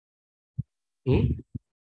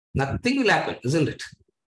 Nothing will happen, isn't it?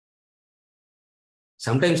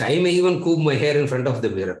 Sometimes I may even comb my hair in front of the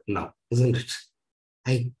mirror now, isn't it?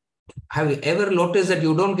 Have you ever noticed that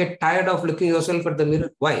you don't get tired of looking yourself at the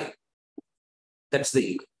mirror? Why? That's the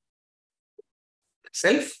ego.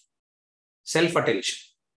 Self-attention.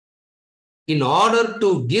 In order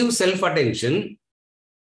to give self-attention,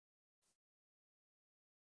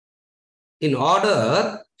 In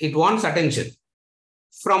order, it wants attention.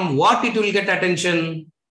 From what it will get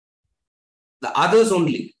attention? The others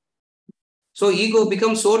only. So ego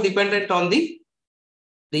becomes so dependent on the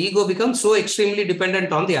ego becomes so extremely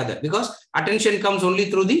dependent on the other, because attention comes only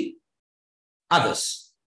through the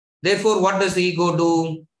others. Therefore, what does the ego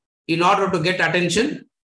do? In order to get attention,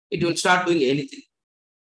 it will start doing anything.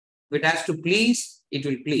 If it has to please, it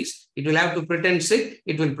will please. It will have to pretend sick,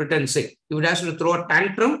 it will pretend sick. If it has to throw a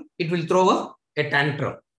tantrum, it will throw a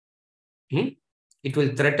tantrum. It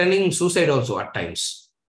will threatening suicide also at times.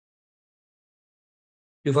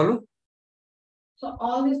 You follow? So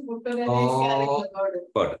all this put together is carrying the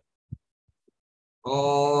burden.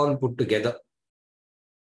 All put together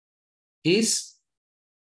is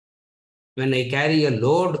when I carry a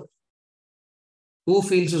load, who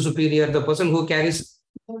feels superior? The person who carries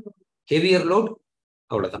heavier load?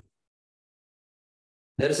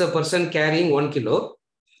 There is a person carrying 1 kilo.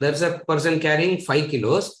 There is a person carrying 5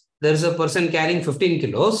 kilos. There is a person carrying 15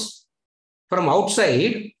 kilos. From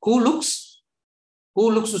outside, who looks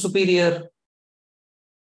superior?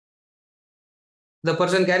 The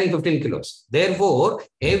person carrying 15 kilos. Therefore,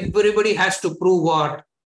 everybody has to prove what?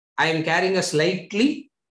 I am carrying a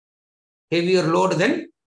slightly heavier load than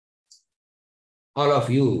all of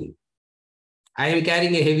you. I am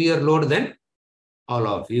carrying a heavier load than all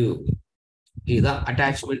of you. Is the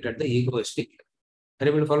attachment at the egoistic level.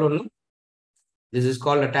 Everybody follow? No? This is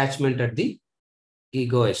called attachment at the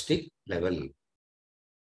egoistic level.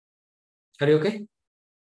 Are you okay?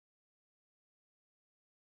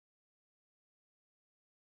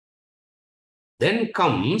 Then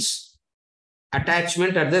comes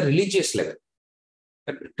attachment at the religious level.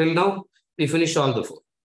 Till now, we finished all the four.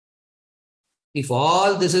 If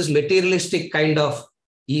all this is materialistic kind of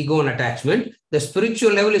ego and attachment, the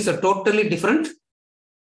spiritual level is a totally different.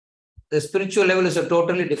 The spiritual level is a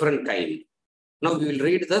totally different kind. Now we will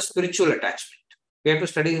read the spiritual attachment. We have to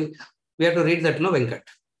study, we have to read that, no, Venkat?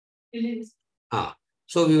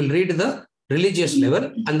 So we will read the religious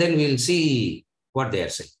level and then we will see what they are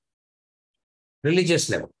saying. Religious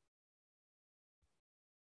level.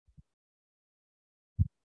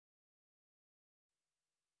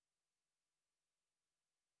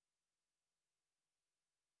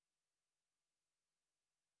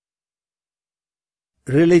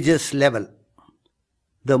 Religious level.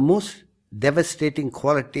 The most devastating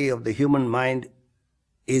quality of the human mind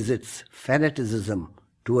is its fanaticism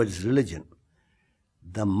towards religion.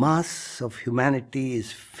 The mass of humanity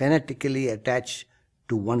is fanatically attached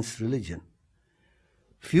to one's religion.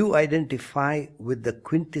 Few identify with the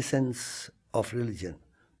quintessence of religion,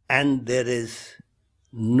 and there is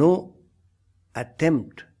no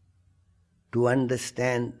attempt to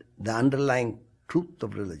understand the underlying truth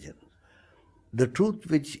of religion, the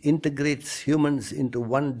truth which integrates humans into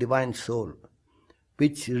one divine soul,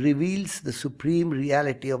 which reveals the supreme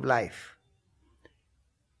reality of life.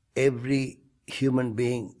 Every human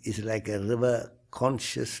being is like a river,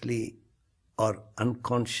 consciously or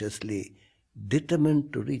unconsciously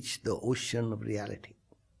determined to reach the ocean of reality.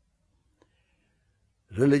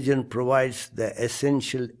 Religion provides the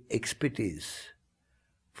essential expertise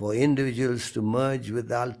for individuals to merge with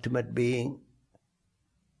the ultimate being,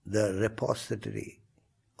 the repository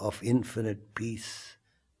of infinite peace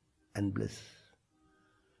and bliss.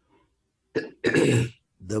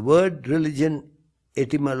 The word religion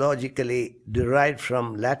etymologically derived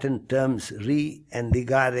from Latin terms re and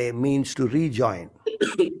ligare means to rejoin.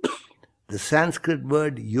 The Sanskrit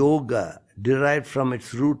word yoga, derived from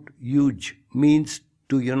its root yuj, means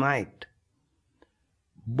to unite.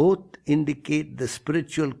 Both indicate the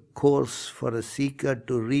spiritual course for a seeker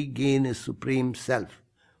to regain his supreme self.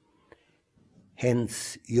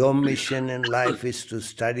 Hence, your mission in life is to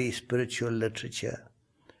study spiritual literature,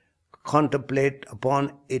 contemplate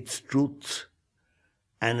upon its truths,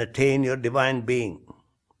 and attain your divine being.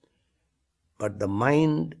 But the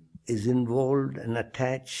mind is involved and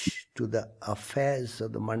attached to the affairs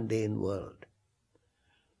of the mundane world.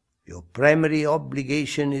 Your primary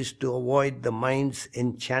obligation is to avoid the mind's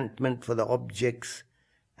enchantment for the objects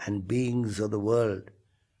and beings of the world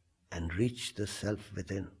and reach the self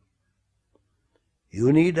within.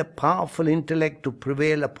 You need a powerful intellect to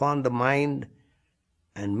prevail upon the mind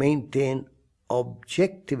and maintain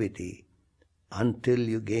objectivity until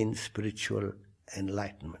you gain spiritual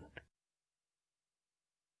enlightenment.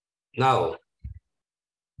 Now,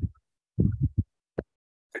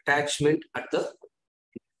 attachment at the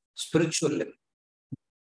spiritual level,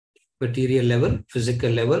 material level,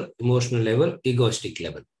 physical level, emotional level, egoistic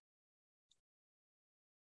level.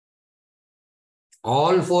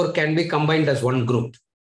 All four can be combined as one group.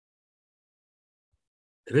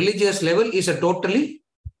 Religious level is a totally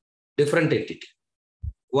different entity.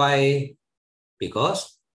 Why?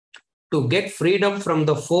 Because to get freedom from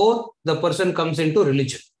the four, the person comes into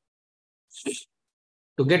religion.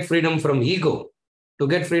 To get freedom from ego, to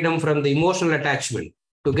get freedom from the emotional attachment,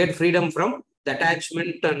 to get freedom from the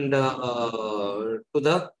attachment and to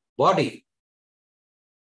the body,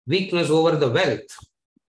 weakness over the wealth,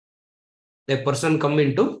 a person come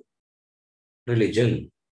into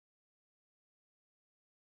religion.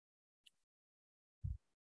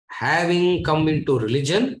 Having come into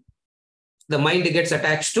religion, the mind gets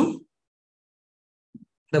attached to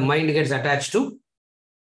the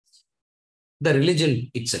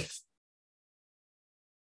religion itself.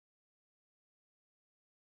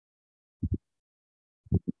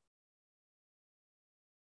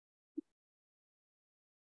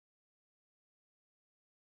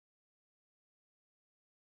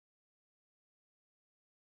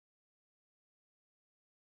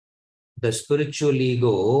 The spiritual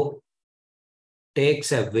ego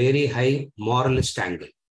takes a very high moralist angle.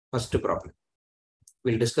 First problem.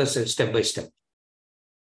 We'll discuss it step by step.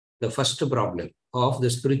 The first problem of the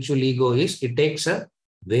spiritual ego is it takes a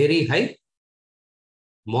very high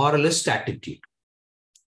moralist attitude.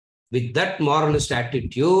 With that moralist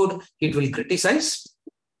attitude, it will criticize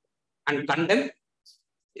and condemn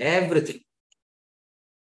everything.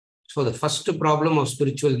 So the first problem of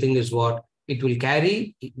spiritual thing is what? It will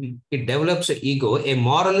carry, it develops an ego, a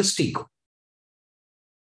moralist ego.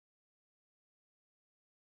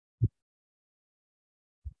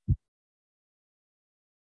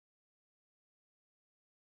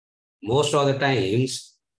 Most of the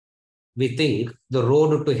times, we think the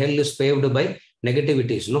road to hell is paved by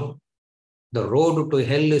negativities. No. The road to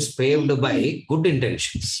hell is paved by good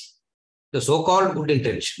intentions. The so-called good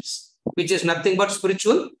intentions, which is nothing but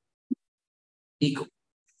spiritual ego.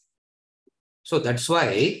 So that's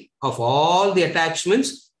why of all the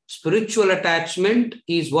attachments, spiritual attachment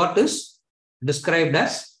is what is described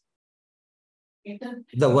as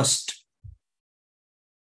the worst.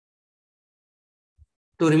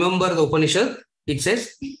 To remember the Upanishad, it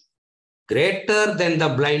says, greater than the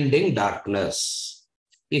blinding darkness.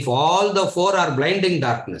 If all the four are blinding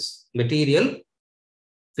darkness, material,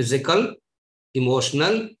 physical,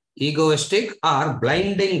 emotional, egoistic are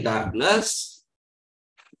blinding darkness,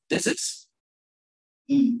 this is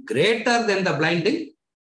greater than the blinding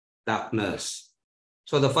darkness.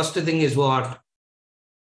 So the first thing is what?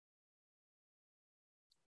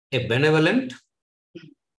 A benevolent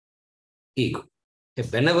ego. A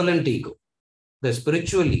benevolent ego. The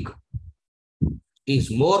spiritual ego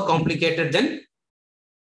is more complicated than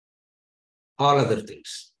all other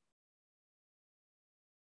things.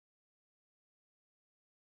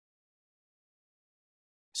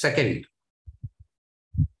 Second,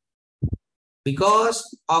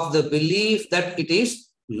 because of the belief that it is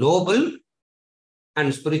noble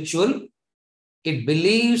and spiritual, it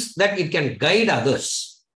believes that it can guide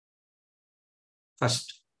others.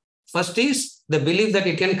 First is the belief that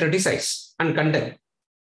it can criticize and condemn.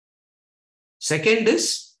 Second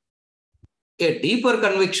is a deeper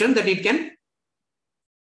conviction that it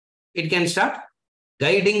can start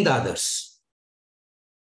guiding the others.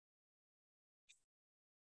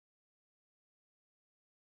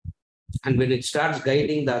 And when it starts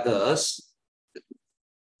guiding the others,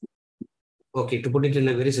 okay, to put it in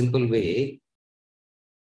a very simple way,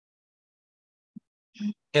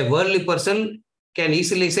 a worldly person can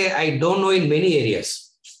easily say, I don't know in many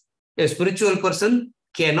areas. A spiritual person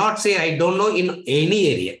cannot say, I don't know in any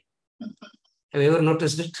area. Have you ever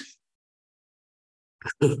noticed it?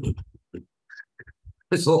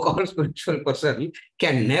 The so-called spiritual person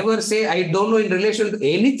can never say, I don't know in relation to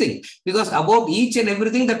anything, because about each and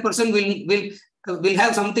everything that person will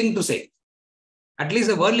have something to say. At least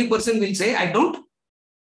a worldly person will say, I don't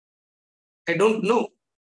know.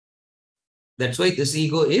 That's why this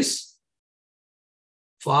ego is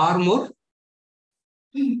far more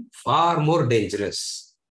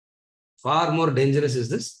dangerous. Far more dangerous is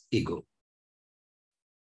this ego.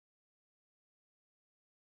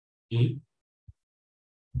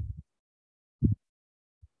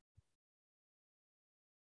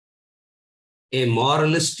 A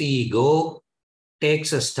moralist ego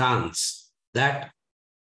takes a stance that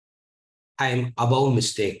I am above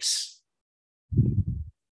mistakes.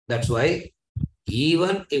 That's why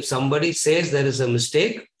even if somebody says there is a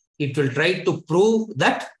mistake, it will try to prove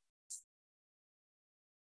that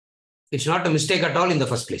it's not a mistake at all in the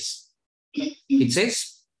first place. It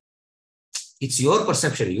says, it's your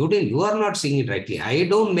perception. You are not seeing it rightly. I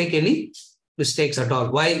don't make any mistakes at all.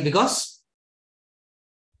 Why? Because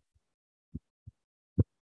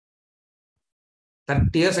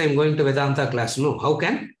 30 years I am going to Vedanta class. No, how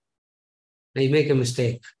can I make a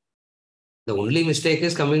mistake? The only mistake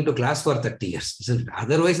is coming to class for 30 years, isn't it?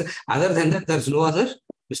 Otherwise, other than that, there's no other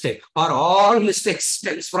mistake. Or all mistakes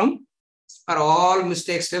stems from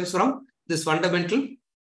this fundamental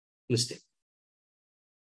mistake.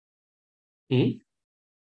 In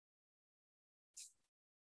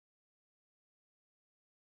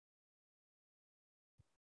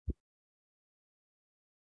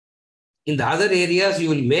the other areas, you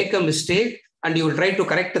will make a mistake and you will try to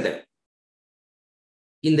correct them.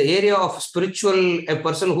 In the area of spiritual, a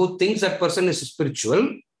person who thinks that person is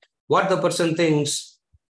spiritual, what the person thinks,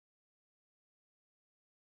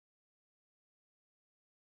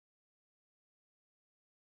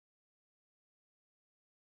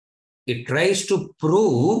 it tries to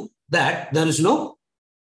prove that there is no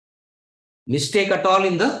mistake at all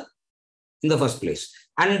in the first place.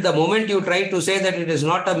 And the moment you try to say that it is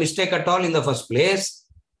not a mistake at all in the first place,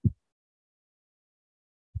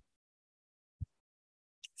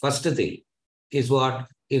 first thing is what?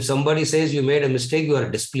 If somebody says you made a mistake, you are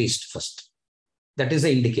displeased first. That is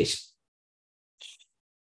the indication.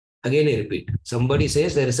 Again, I repeat. Somebody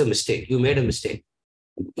says there is a mistake. You made a mistake.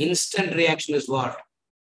 Instant reaction is what?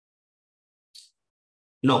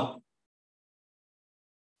 No.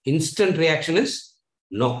 Instant reaction is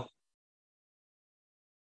no.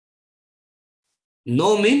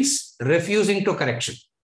 No means refusing to correction.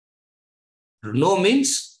 No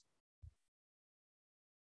means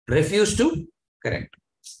refuse to correct.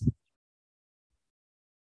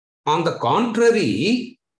 On the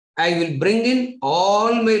contrary, I will bring in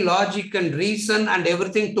all my logic and reason and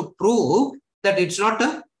everything to prove that it's not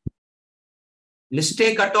a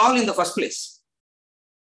mistake at all in the first place.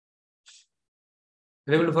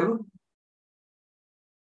 Are you able to follow?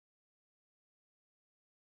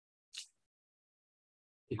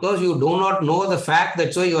 Because you do not know the fact,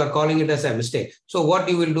 that's why you are calling it as a mistake. So what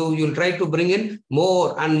you will do, you will try to bring in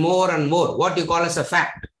more and more and more, what you call as a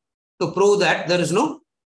fact, to prove that there is no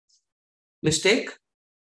mistake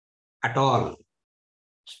at all.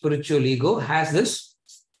 Spiritual ego has this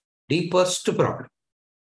deepest problem.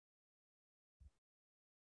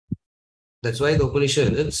 That's why the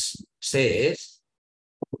Upanishads says,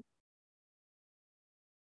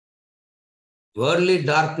 worldly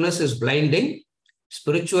darkness is blinding,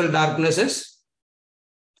 spiritual darkness is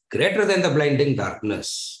greater than the blinding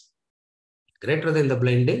darkness. Greater than the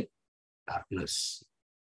blinding darkness.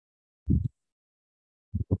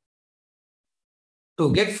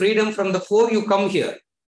 To get freedom from the four, you come here.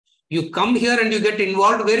 You come here and you get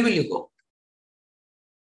involved, where will you go?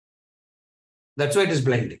 That's why it is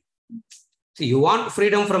blinding. See, you want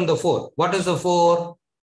freedom from the four. What is the four?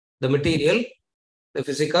 The material, the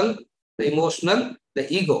physical, the emotional,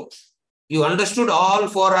 the ego. You understood all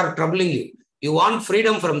four are troubling you. You want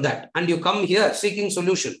freedom from that. And you come here seeking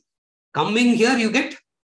solution. Coming here, you get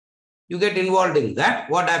involved in that.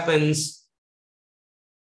 What happens?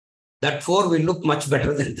 That four will look much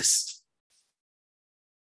better than this.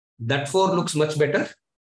 That four looks much better.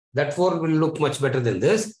 That four will look much better than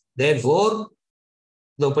this. Therefore,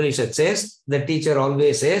 the Upanishad says, the teacher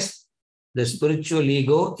always says, the spiritual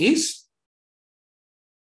ego is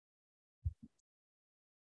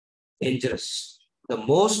dangerous. The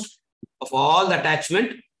most of all the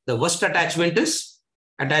attachment, the worst attachment is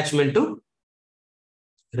attachment to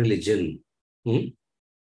religion.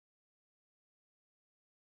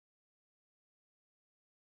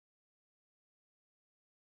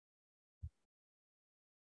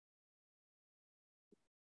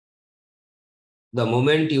 The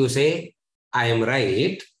moment you say, I am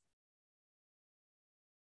right,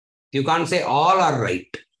 you can't say all are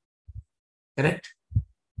right. Correct?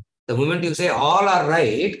 The moment you say all are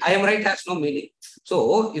right, I am right has no meaning.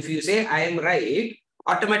 So if you say I am right,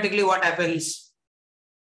 automatically what happens?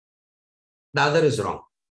 The other is wrong.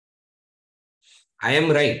 I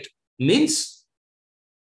am right means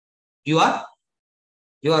you are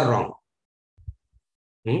wrong.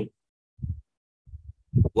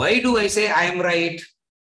 Why do I say I am right?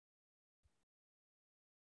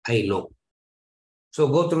 I know. So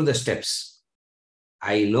go through the steps.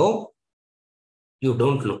 I know, you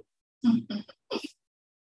don't know.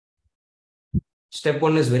 Step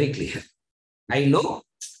one is very clear. I know,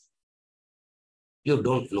 you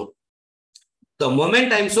don't know. The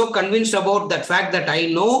moment I'm so convinced about that fact that I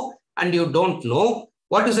know and you don't know,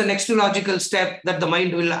 what is the next logical step that the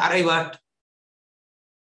mind will arrive at?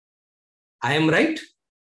 I am right,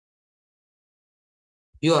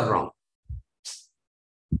 you are wrong.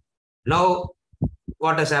 Now,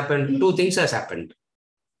 what has happened? Two things has happened.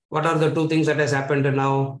 What are the two things that has happened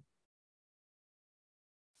now?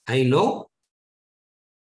 I know,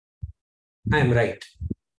 I am right.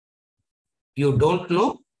 You don't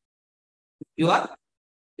know, you are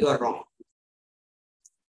wrong.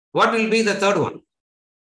 What will be the third one?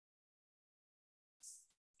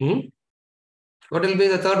 What will be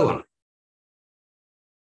the third one?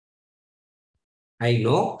 I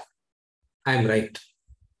know, I am right.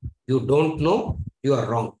 You don't know, you are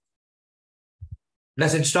wrong.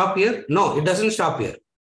 Does it stop here? No, it doesn't stop here.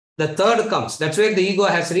 The third comes. That's where the ego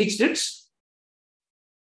has reached its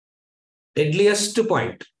deadliest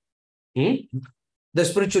point. The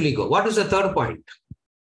spiritual ego. What is the third point?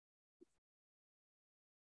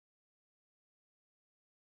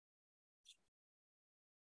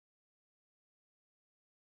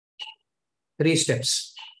 Three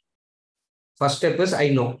steps. First step is I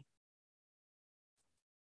know.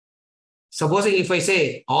 Supposing if I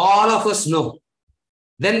say all of us know,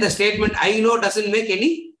 then the statement I know doesn't make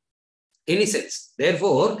any sense.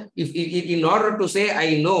 Therefore, if in order to say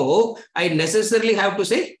I know, I necessarily have to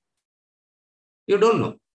say you don't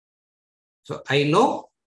know. So I know,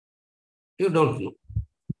 you don't know.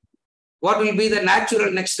 What will be the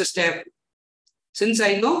natural next step? Since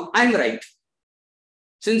I know, I'm right.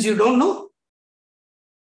 Since you don't know,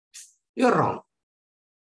 you're wrong.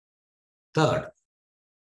 Third,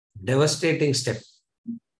 devastating step.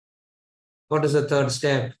 What is the third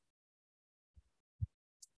step?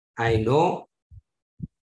 I know,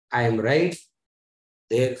 I am right.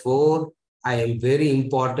 Therefore, I am very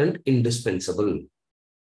important, indispensable.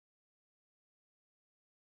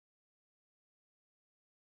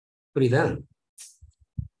 Purida?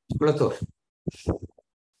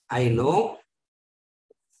 I know,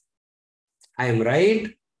 I am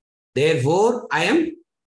right. Therefore, I am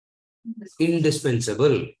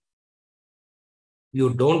indispensable.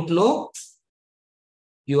 You don't know,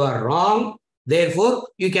 you are wrong. Therefore,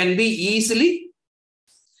 you can be easily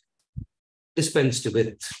dispensed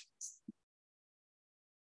with.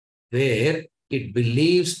 Where it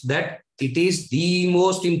believes that it is the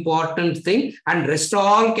most important thing and rest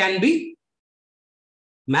all can be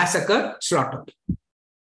massacred, slaughtered.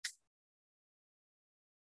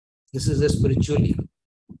 This is the spiritual ego.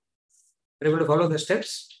 Are you able to follow the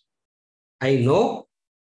steps? I know,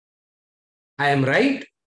 I am right.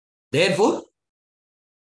 Therefore,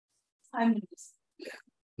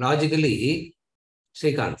 logically,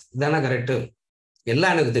 Srikanth, idana correct.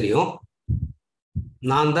 எல்லாம் எனக்கு தெரியும்,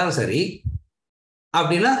 நான் தான் சரி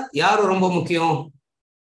அப்படின்னா யாரு ரொம்ப முக்கியம்?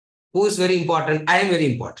 Who is very important? I am very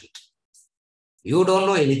important. You don't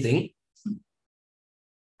know anything.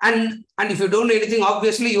 And if you don't know anything,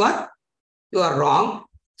 obviously you are wrong.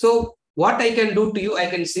 So what I can do to you, I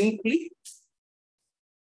can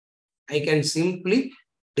simply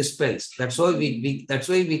dispense. That's why we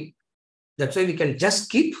can just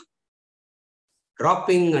keep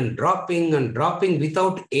dropping and dropping and dropping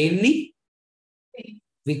without any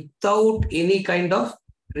kind of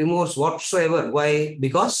remorse whatsoever. Why?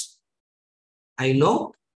 Because I know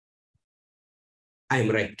I am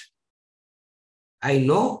right. I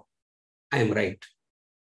know I am right.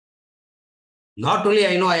 Not only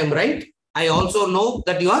I know I am right, I also know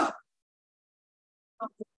that you are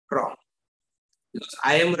wrong. Because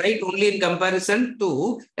I am right only in comparison to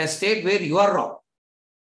a state where you are wrong.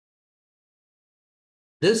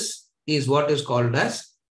 This is what is called as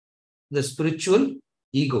the spiritual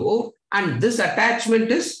ego, and this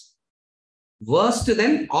attachment is worse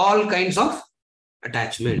than all kinds of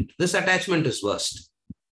attachment. This attachment is worst.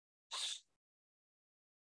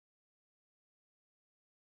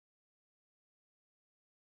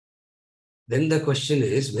 Then the question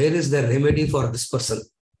is, where is the remedy for this person?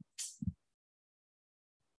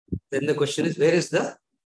 Then the question is, where is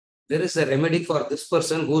the remedy for this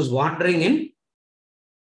person who is wandering in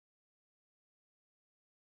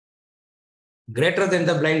greater than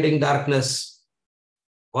the blinding darkness?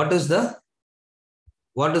 What is the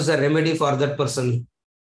remedy for that person?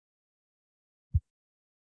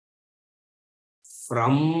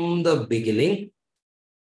 From the beginning,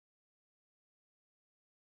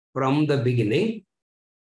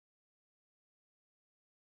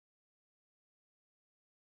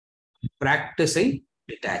 practicing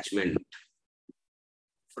detachment.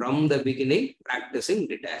 From the beginning, practicing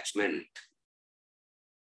detachment.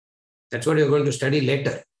 That's what you're going to study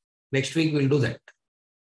later. Next week, we'll do that.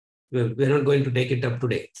 We're not going to take it up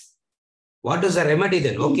today. What is the remedy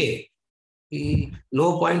then? Okay.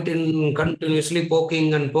 No point in continuously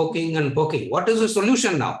poking and poking and poking. What is the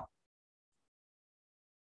solution now?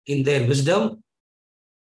 In their wisdom,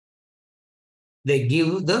 they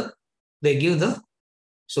give the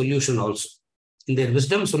solution also. In their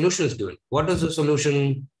wisdom, solution is given. What is the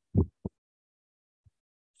solution?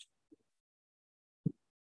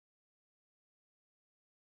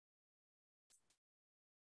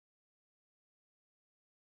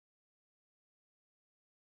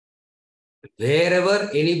 Wherever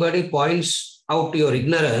anybody points out your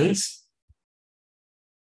ignorance,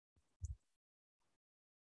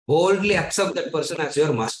 boldly accept that person as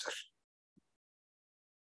your master.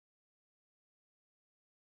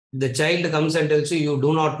 The child comes and tells you, you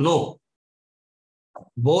do not know.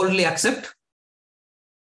 Boldly accept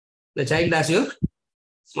the child as your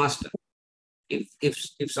master.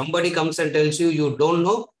 If somebody comes and tells you, you don't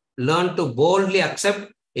know, learn to boldly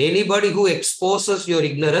accept. Anybody who exposes your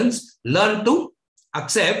ignorance, learn to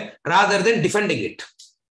accept rather than defending it.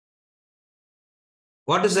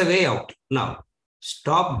 What is the way out? Now,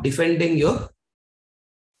 stop defending your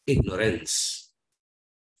ignorance.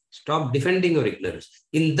 Stop defending your ignorance.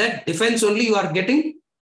 In that defense only, you are getting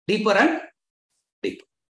deeper and deeper.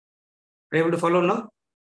 Are you able to follow now?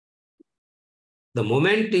 The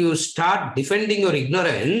moment you start defending your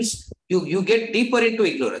ignorance, you get deeper into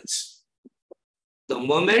ignorance. The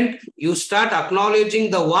moment you start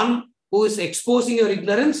acknowledging the one who is exposing your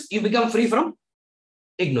ignorance, you become free from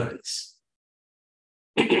ignorance.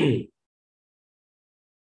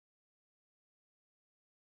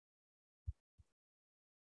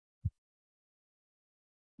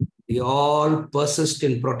 We all persist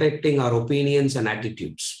in protecting our opinions and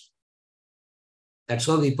attitudes. That's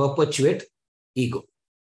how we perpetuate ego,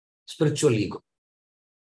 spiritual ego.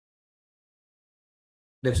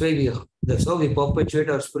 That's how we perpetuate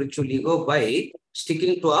our spiritual ego, by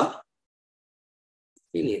sticking to our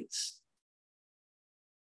opinions.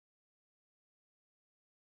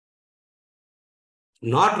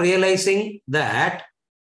 Not realizing that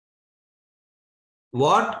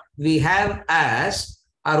what we have as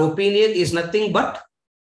our opinion is nothing but,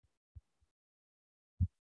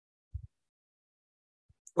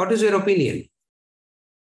 what is your opinion?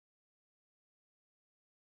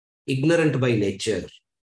 Ignorant by nature.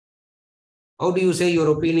 How do you say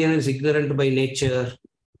your opinion is ignorant by nature?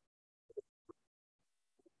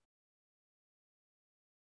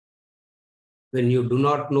 When you do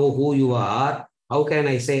not know who you are, how can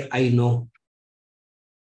I say I know?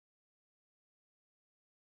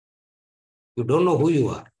 You don't know who you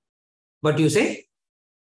are. But you say,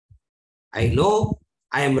 I know,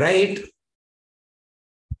 I am right.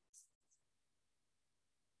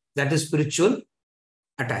 That is spiritual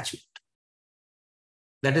attachment.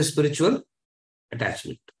 That is spiritual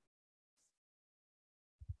attachment.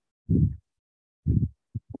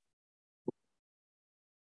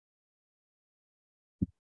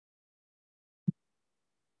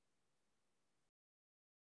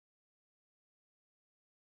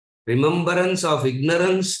 Remembrance of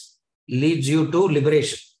ignorance leads you to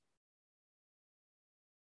liberation.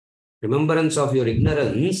 Remembrance of your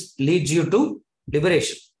ignorance leads you to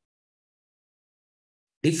liberation.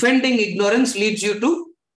 Defending ignorance leads you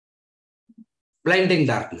to blinding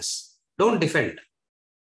darkness. Don't defend.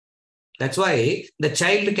 That's why the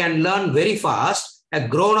child can learn very fast. A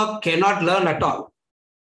grown-up cannot learn at all.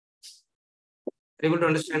 Are you able to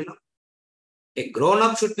understand now? A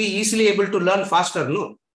grown-up should be easily able to learn faster,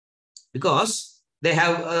 no? Because they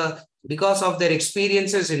have, because of their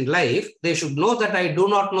experiences in life, they should know that I do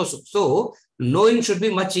not know. So knowing should be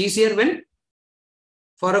much easier when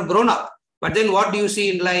for a grown-up. But then what do you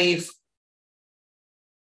see in life?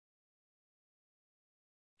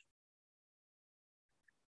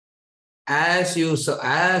 As you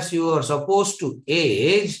are supposed to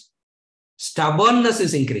age, stubbornness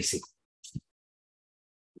is increasing.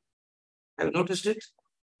 Have you noticed it?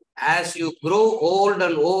 As you grow old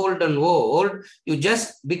and old and old, you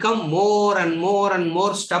just become more and more and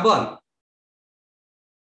more stubborn.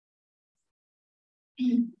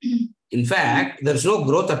 In fact, there's no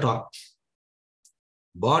growth at all.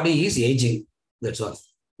 Body is aging. That's all.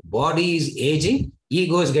 Body is aging,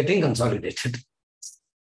 ego is getting consolidated.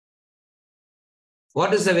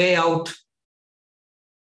 What is the way out?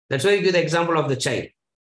 That's why you give the example of the child.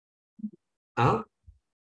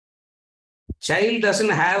 Child doesn't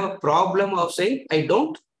have a problem of saying, I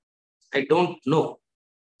don't know.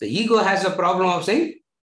 The ego has a problem of saying,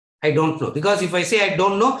 I don't know. Because if I say I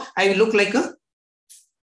don't know, I look like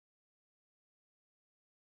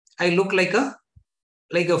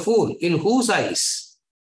a fool. In whose eyes?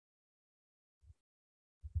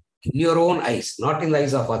 In your own eyes, not in the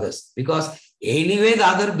eyes of others. Because anyway, the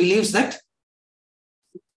other believes that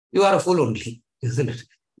you are a fool only, isn't it?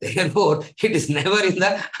 Therefore, it is never in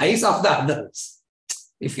the eyes of the others.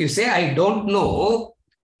 If you say, I don't know,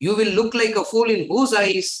 you will look like a fool in whose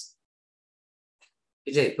eyes?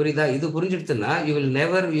 Vijay,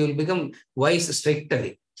 you will become wise straight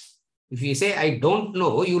away. If you say, I don't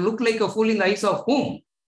know, you look like a fool in the eyes of whom?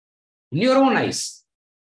 In your own eyes.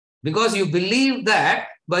 Because you believe that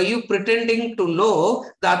by you pretending to know,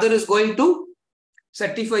 the other is going to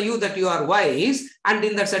certify you that you are wise, and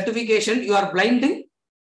in that certification, you are blinding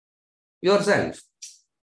yourself.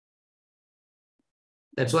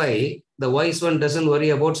 That's why the wise one doesn't worry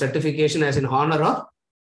about certification as in honor or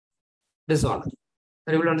dishonor.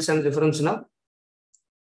 Are you able to understand the difference now?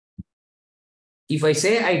 If I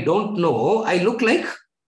say I don't know, I look like,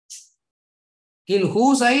 in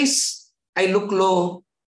whose eyes I look low?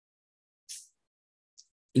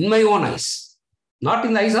 In my own eyes, not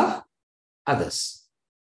in the eyes of others.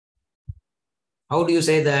 How do you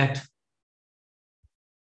say that?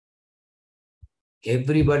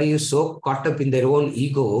 Everybody is so caught up in their own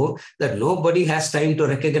ego that nobody has time to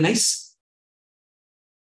recognize.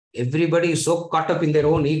 Everybody is so caught up in their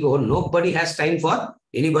own ego, nobody has time for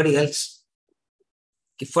anybody else.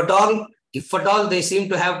 If at all they seem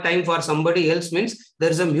to have time for somebody else, means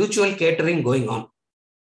there is a mutual catering going on.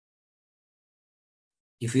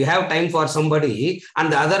 If you have time for somebody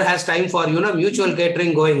and the other has time for, mutual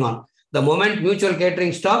catering going on. The moment mutual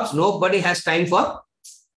catering stops, nobody has time for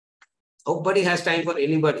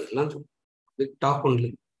anybody. Big talk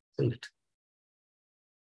only, isn't it?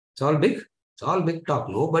 It's all big talk.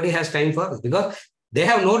 Nobody has time for it because they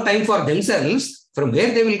have no time for themselves. From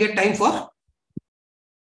where they will get time for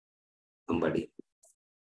somebody?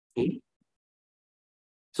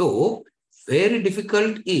 So, very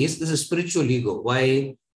difficult is this spiritual ego.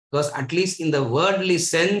 Why? Because at least in the worldly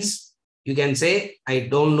sense, you can say, I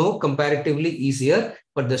don't know, comparatively easier.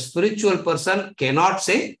 But the spiritual person cannot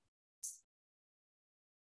say,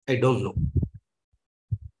 I don't know.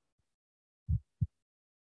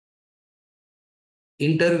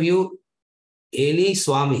 Interview any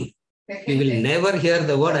Swami. You will never hear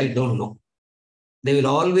the word, I don't know. They will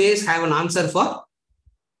always have an answer for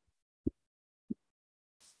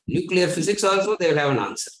nuclear physics also, they will have an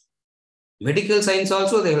answer. Medical science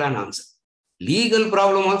also, they will have an answer. Legal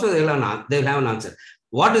problem also, they will have an answer.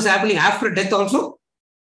 What is happening after death also,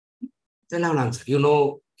 they will have an answer.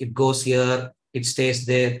 It goes here, it stays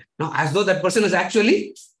there. Now, as though that person is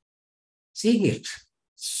actually seeing it.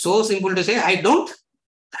 So simple to say, I don't.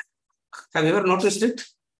 Have you ever noticed it?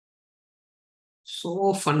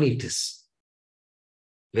 So funny it is.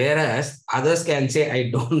 Whereas others can say, I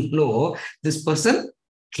don't know. This person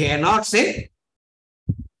cannot say,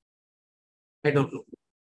 I don't know.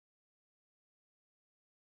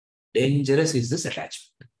 Dangerous is this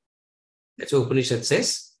attachment. That's what Upanishad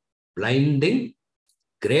says, blinding,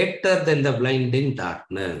 greater than the blinding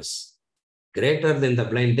darkness. Greater than the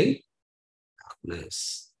blinding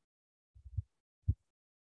darkness.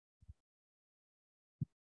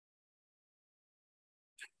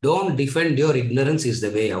 Don't defend your ignorance is the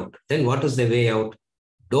way out. Then what is the way out?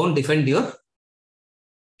 Don't defend your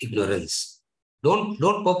ignorance. Don't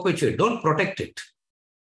perpetuate, don't protect it.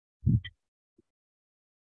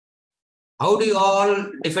 How do you all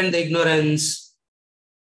defend the ignorance?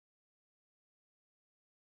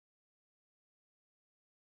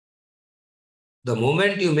 The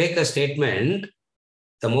moment you make a statement,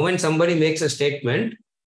 the moment somebody makes a statement,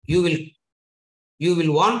 you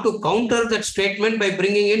will want to counter that statement by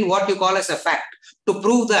bringing in what you call as a fact to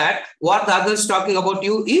prove that what the other is talking about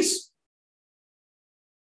you is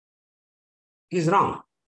wrong.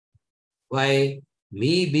 Why?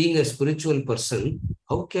 Me being a spiritual person,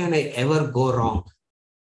 how can I ever go wrong?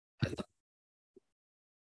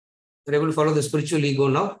 You're able to follow the spiritual ego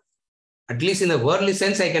now? At least in the worldly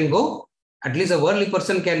sense, I can go. At least a worldly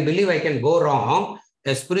person can believe I can go wrong.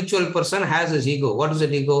 A spiritual person has his ego. What is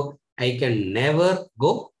that ego? I can never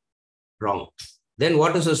go wrong. Then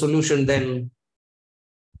what is the solution then?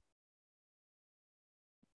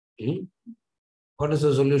 What is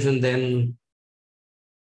the solution then?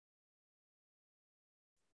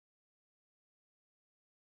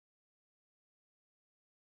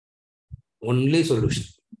 Only solution,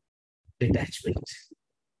 detachment.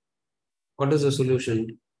 What is the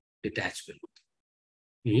solution? Detachment.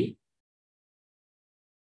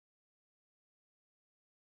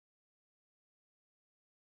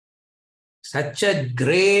 Such a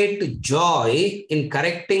great joy in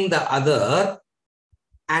correcting the other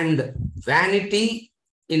and vanity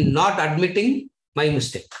in not admitting my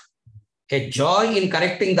mistake. A joy in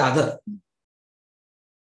correcting the other.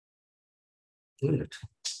 Isn't it?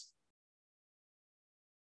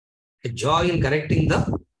 A joy in correcting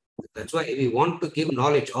that's why we want to give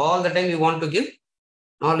knowledge. All the time we want to give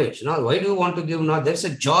knowledge. Now, why do you want to give knowledge? There's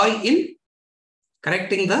a joy in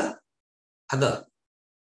correcting the other.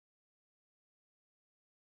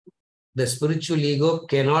 The spiritual ego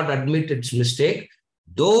cannot admit its mistake,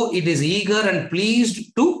 though it is eager and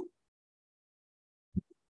pleased to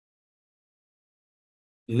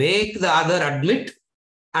make the other admit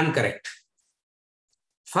and correct.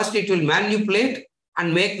 First, it will manipulate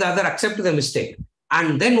and make the other accept the mistake.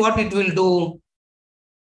 And then what it will do?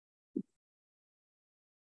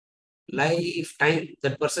 Lifetime,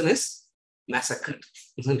 that person is massacred,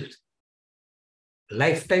 isn't it?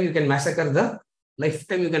 Lifetime you can massacre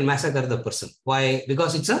the person. Why?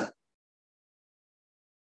 Because it's a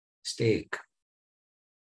mistake.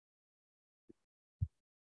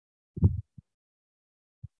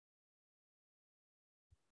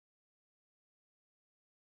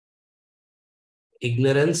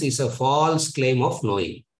 Ignorance is a false claim of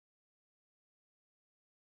knowing.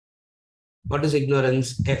 What is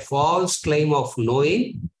ignorance? A false claim of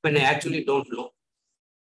knowing when I actually don't know.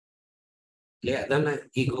 Yeah, then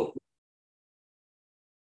ego.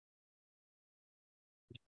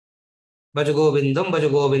 Bhajagovindam,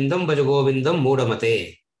 Bhajagovindam, Bhajagovindam,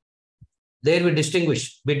 Mudamate. There we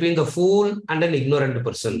distinguish between the fool and an ignorant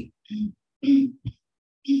person.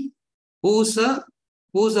 Who's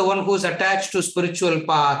the one who's attached to spiritual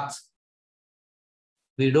path?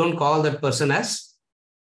 We don't call that person as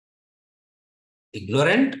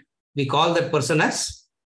ignorant. We call that person as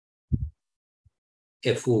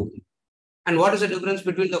a fool. And what is the difference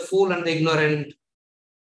between the fool and the ignorant?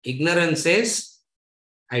 Ignorant says,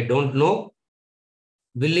 I don't know,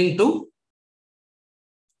 willing to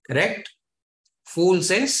correct. Fool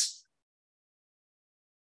says,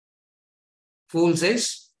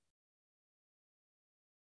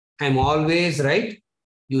 I'm always right.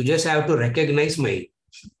 You just have to recognize my.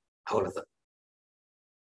 Are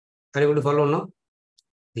you able to follow now?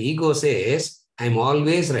 The ego says, I'm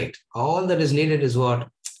always right. All that is needed is what?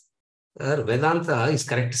 Sir, Vedanta is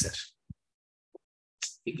correct, sir.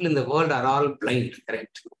 People in the world are all blind,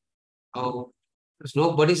 correct? Oh,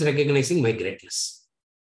 nobody's recognizing my greatness.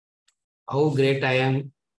 How great I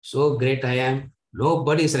am, so great I am.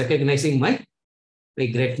 Nobody is recognizing my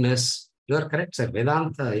greatness. You are correct, sir.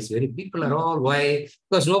 Vedanta is very, people are all, why?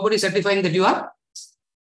 Because nobody is certifying that you are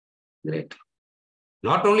great.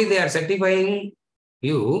 Not only they are certifying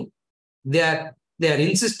you, they are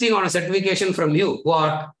insisting on a certification from you.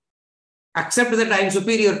 What? Accept that I am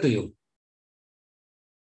superior to you.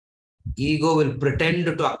 Ego will pretend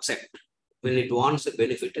to accept when it wants a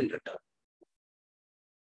benefit in return.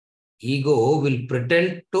 Ego will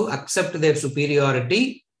pretend to accept their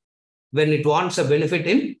superiority when it wants a benefit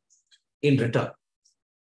in return.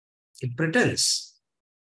 It pretends.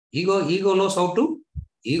 Ego knows how to.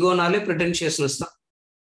 Ego nale pretentiousness.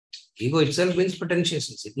 Ego itself means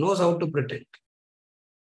pretentiousness. It knows how to pretend.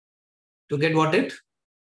 To get what it?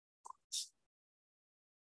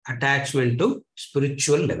 Attachment to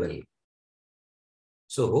spiritual level.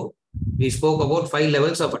 So, we spoke about 5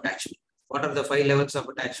 levels of attachment. What are the 5 levels of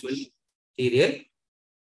attachment? Material,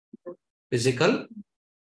 physical,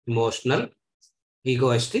 emotional,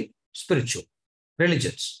 egoistic, spiritual,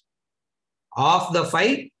 religions. Of the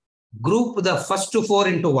 5, group the first 4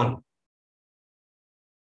 into 1.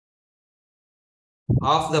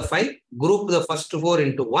 Of the 5, group the first 4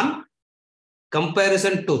 into 1.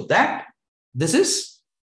 Comparison to that, this is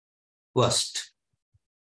worst.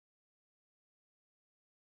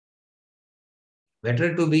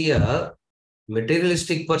 Better to be a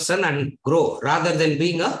materialistic person and grow rather than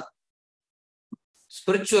being a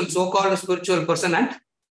spiritual, so-called spiritual person and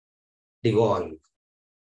devolve.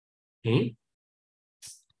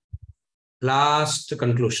 Last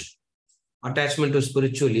conclusion. Attachment to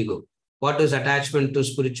spiritual ego. What is attachment to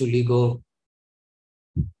spiritual ego?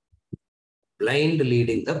 Blind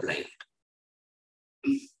leading the blind.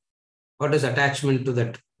 What is attachment to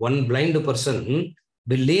that? One blind person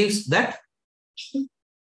believes that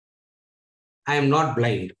I am not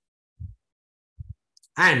blind.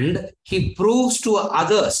 And he proves to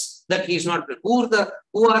others that he is not blind.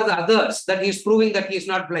 Who are the others that he is proving that he is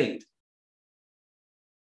not blind?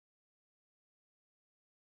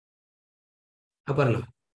 Aparna.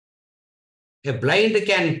 A blind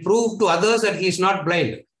can prove to others that he is not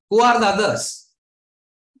blind. Who are the others?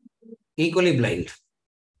 Equally blind.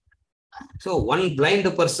 So one blind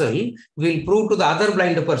person will prove to the other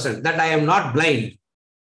blind person that I am not blind.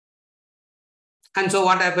 And so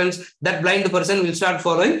what happens? That blind person will start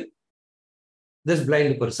following this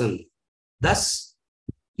blind person. Thus,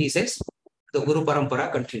 he says, the Guru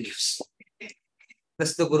Parampara continues.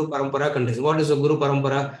 Thus the Guru Parampara continues. What is the Guru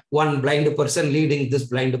Parampara? One blind person leading this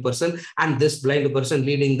blind person and this blind person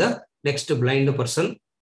leading the next blind person.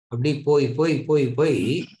 Abdi poi,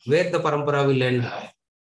 where the Parampara will end?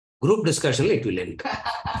 Group discussion, it will end.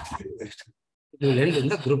 It will end in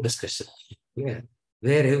the group discussion. Yeah.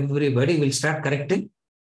 Where everybody will start correcting,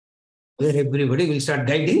 where everybody will start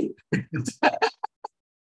guiding.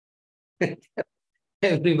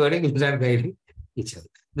 Everybody will start guiding each other.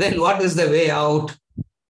 Then what is the way out?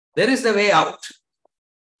 There is the way out.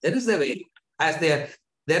 There is the way. As they're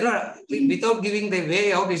not, without giving the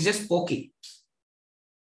way out, it's just poking.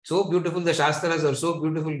 So beautiful, the Shastras are so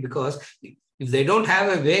beautiful because if they don't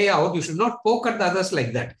have a way out, you should not poke at the others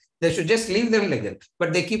like that. They should just leave them like that.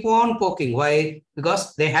 But they keep on poking. Why?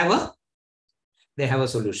 Because they have a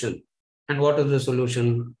solution. And what is the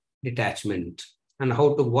solution? Detachment. And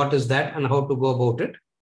what is that and how to go about it?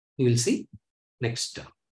 We will see next term.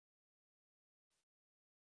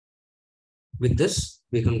 With this,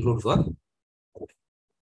 we conclude for.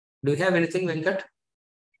 Do you have anything, Venkat?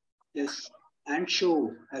 Yes,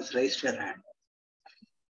 Anshu has raised her hand.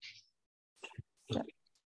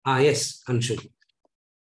 Yes, Anshu.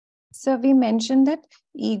 So we mentioned that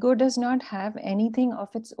ego does not have anything of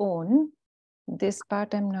its own. This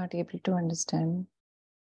part I'm not able to understand.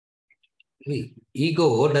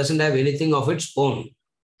 Ego doesn't have anything of its own.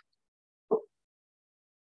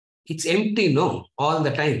 It's empty, no, all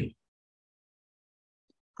the time.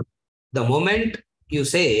 The moment you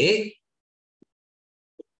say,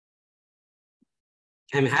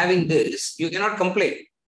 I'm having this, you cannot complain.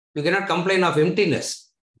 You cannot complain of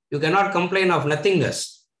emptiness. You cannot complain of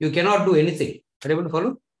nothingness. You cannot do anything. Are you able to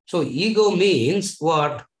follow? So ego means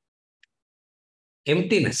what?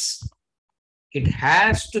 Emptiness. It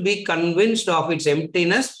has to be convinced of its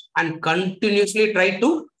emptiness and continuously try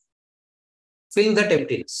to fill that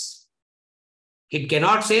emptiness. It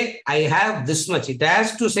cannot say, I have this much. It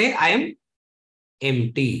has to say, I am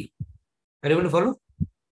empty. Are you able to follow?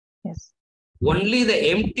 Yes. Only the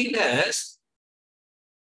emptiness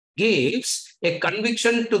gives a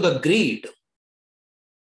conviction to the greed.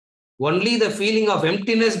 Only the feeling of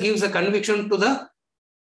emptiness gives a conviction to the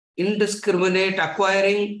indiscriminate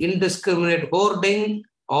acquiring, indiscriminate hoarding.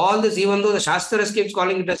 All this, even though the Shastras keeps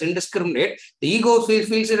calling it as indiscriminate, the ego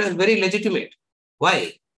feels it as very legitimate.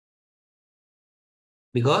 Why?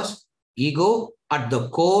 Because ego at the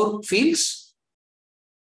core feels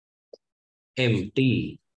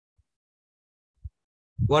empty.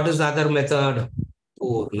 What is the other method?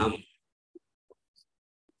 Purnam.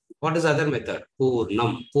 What is the other method?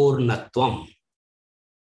 Purnam, Purnatvam.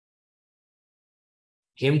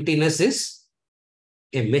 Emptiness is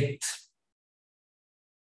a myth.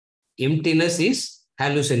 Emptiness is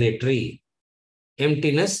hallucinatory.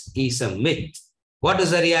 Emptiness is a myth. What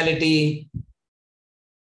is the reality?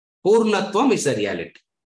 Purnatvam is the reality.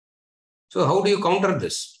 So how do you counter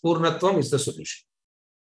this? Purnatvam is the solution.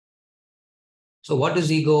 So what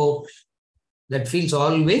is ego? That feels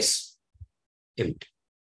always empty.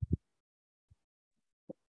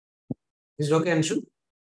 Is it okay, Anshu?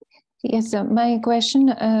 Yes, sir. My question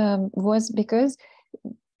was because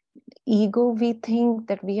ego, we think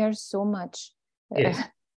that we are so much, Yes.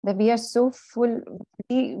 that we are so full.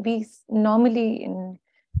 We normally in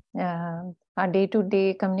our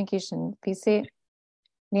day-to-day communication, we say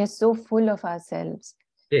we are so full of ourselves.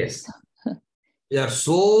 Yes. We are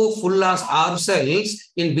so full of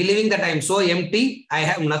ourselves in believing that I am so empty, I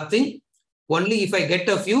have nothing. Only if I get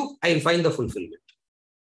a few, I will find the fulfillment.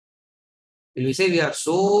 When we say we are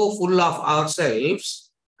so full of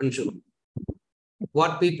ourselves, Anshu,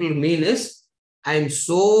 what people mean is, I am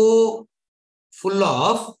so full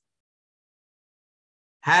of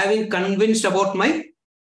having convinced about my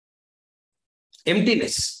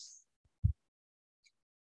emptiness.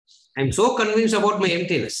 I am so convinced about my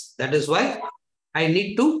emptiness. That is why I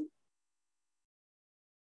need to.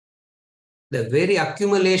 The very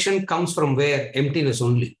accumulation comes from where? Emptiness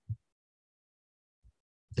only.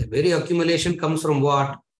 The very accumulation comes from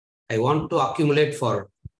what? I want to accumulate for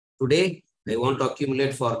today. I want to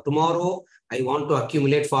accumulate for tomorrow. I want to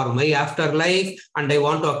accumulate for my afterlife. And I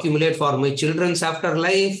want to accumulate for my children's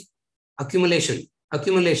afterlife. Accumulation,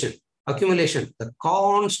 accumulation, accumulation. The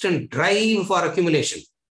constant drive for accumulation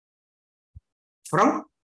from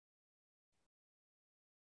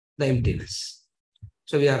the emptiness.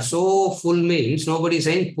 So we are so full means nobody is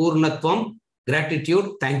saying Purnatvam,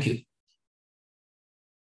 gratitude, thank you.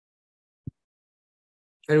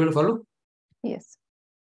 Are you able to follow? Yes.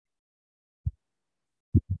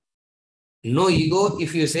 No ego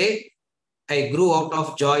if you say, I grew out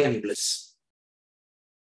of joy and bliss.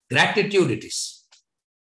 Gratitude it is.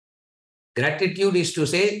 Gratitude is to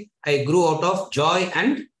say, I grew out of joy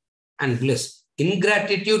and bliss.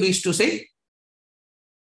 Ingratitude is to say,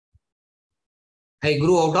 I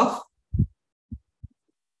grew out of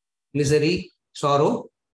misery, sorrow,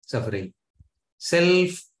 suffering.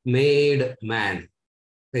 Self-made man,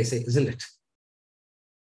 they say, isn't it?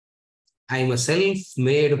 I am a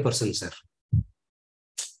self-made person, sir.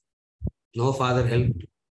 No father helped.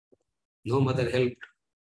 No mother helped.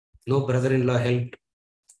 No brother-in-law helped.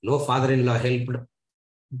 No father-in-law helped.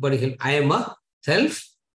 Nobody helped. I am a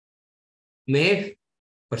self-made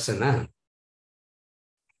person.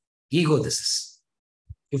 Ego, this is.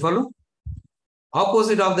 You follow?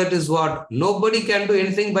 Opposite of that is what? Nobody can do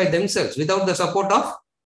anything by themselves without the support of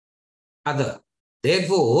other.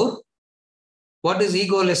 Therefore, what is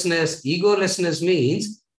egolessness? Egolessness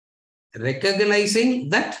means recognizing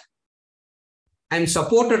that I am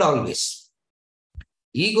supported always.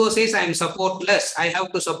 Ego says I am supportless. I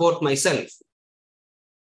have to support myself.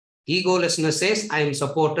 Egolessness says I am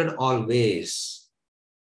supported always.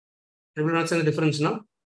 Everyone understand the difference now?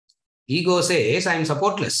 Ego says I am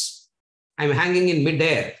supportless. I am hanging in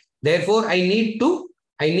mid-air. Therefore, I need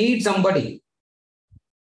somebody.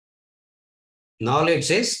 Knowledge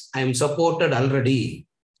says I am supported already.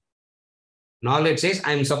 Knowledge says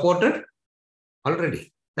I am supported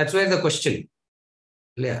already. That's where the question.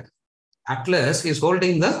 Clear. Atlas is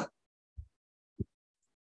holding the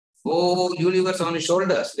whole universe on his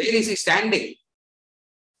shoulders. Where is he standing?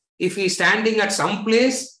 If he is standing at some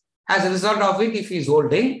place, as a result of it, if he is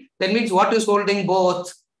holding, that means what is holding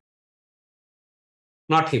both?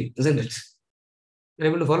 Not him, isn't it? You're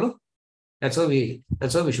able to follow? That's how we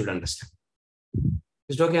should understand.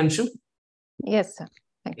 Is it okay, Anshu? Yes, sir.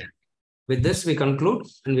 Thank you. With this, we conclude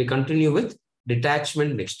and we continue with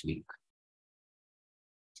detachment next week.